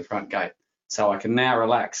back through the front gate. So I can now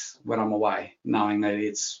relax when I'm away, knowing that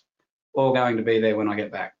it's all going to be there when I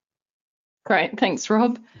get back. Great, thanks,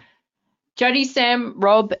 Rob. Jodie, Sam,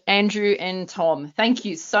 Rob, Andrew and Tom, thank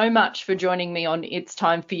you so much for joining me on It's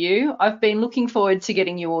Time for You. I've been looking forward to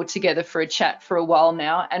getting you all together for a chat for a while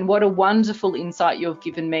now, and what a wonderful insight you've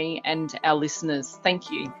given me and our listeners.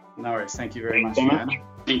 Thank you. No worries. Thank you very much, Fiona.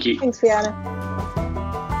 Thank you. Thanks, Fiona.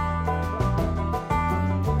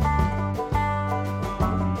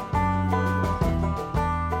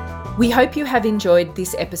 We hope you have enjoyed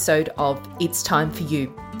this episode of It's Time for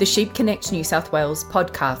You, the Sheep Connect New South Wales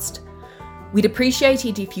podcast. We'd appreciate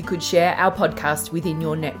it if you could share our podcast within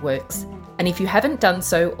your networks. And if you haven't done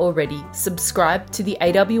so already, subscribe to the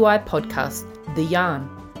AWI podcast, The Yarn.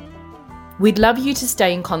 We'd love you to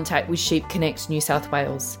stay in contact with Sheep Connect New South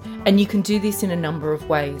Wales, and you can do this in a number of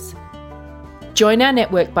ways. Join our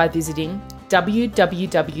network by visiting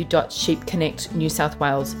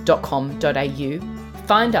www.sheepconnectnewsouthwales.com.au.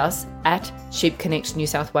 Find us at Sheep Connect New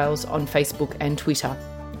South Wales on Facebook and Twitter.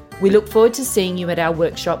 We look forward to seeing you at our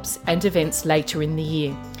workshops and events later in the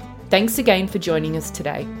year. Thanks again for joining us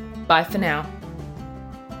today. Bye for now.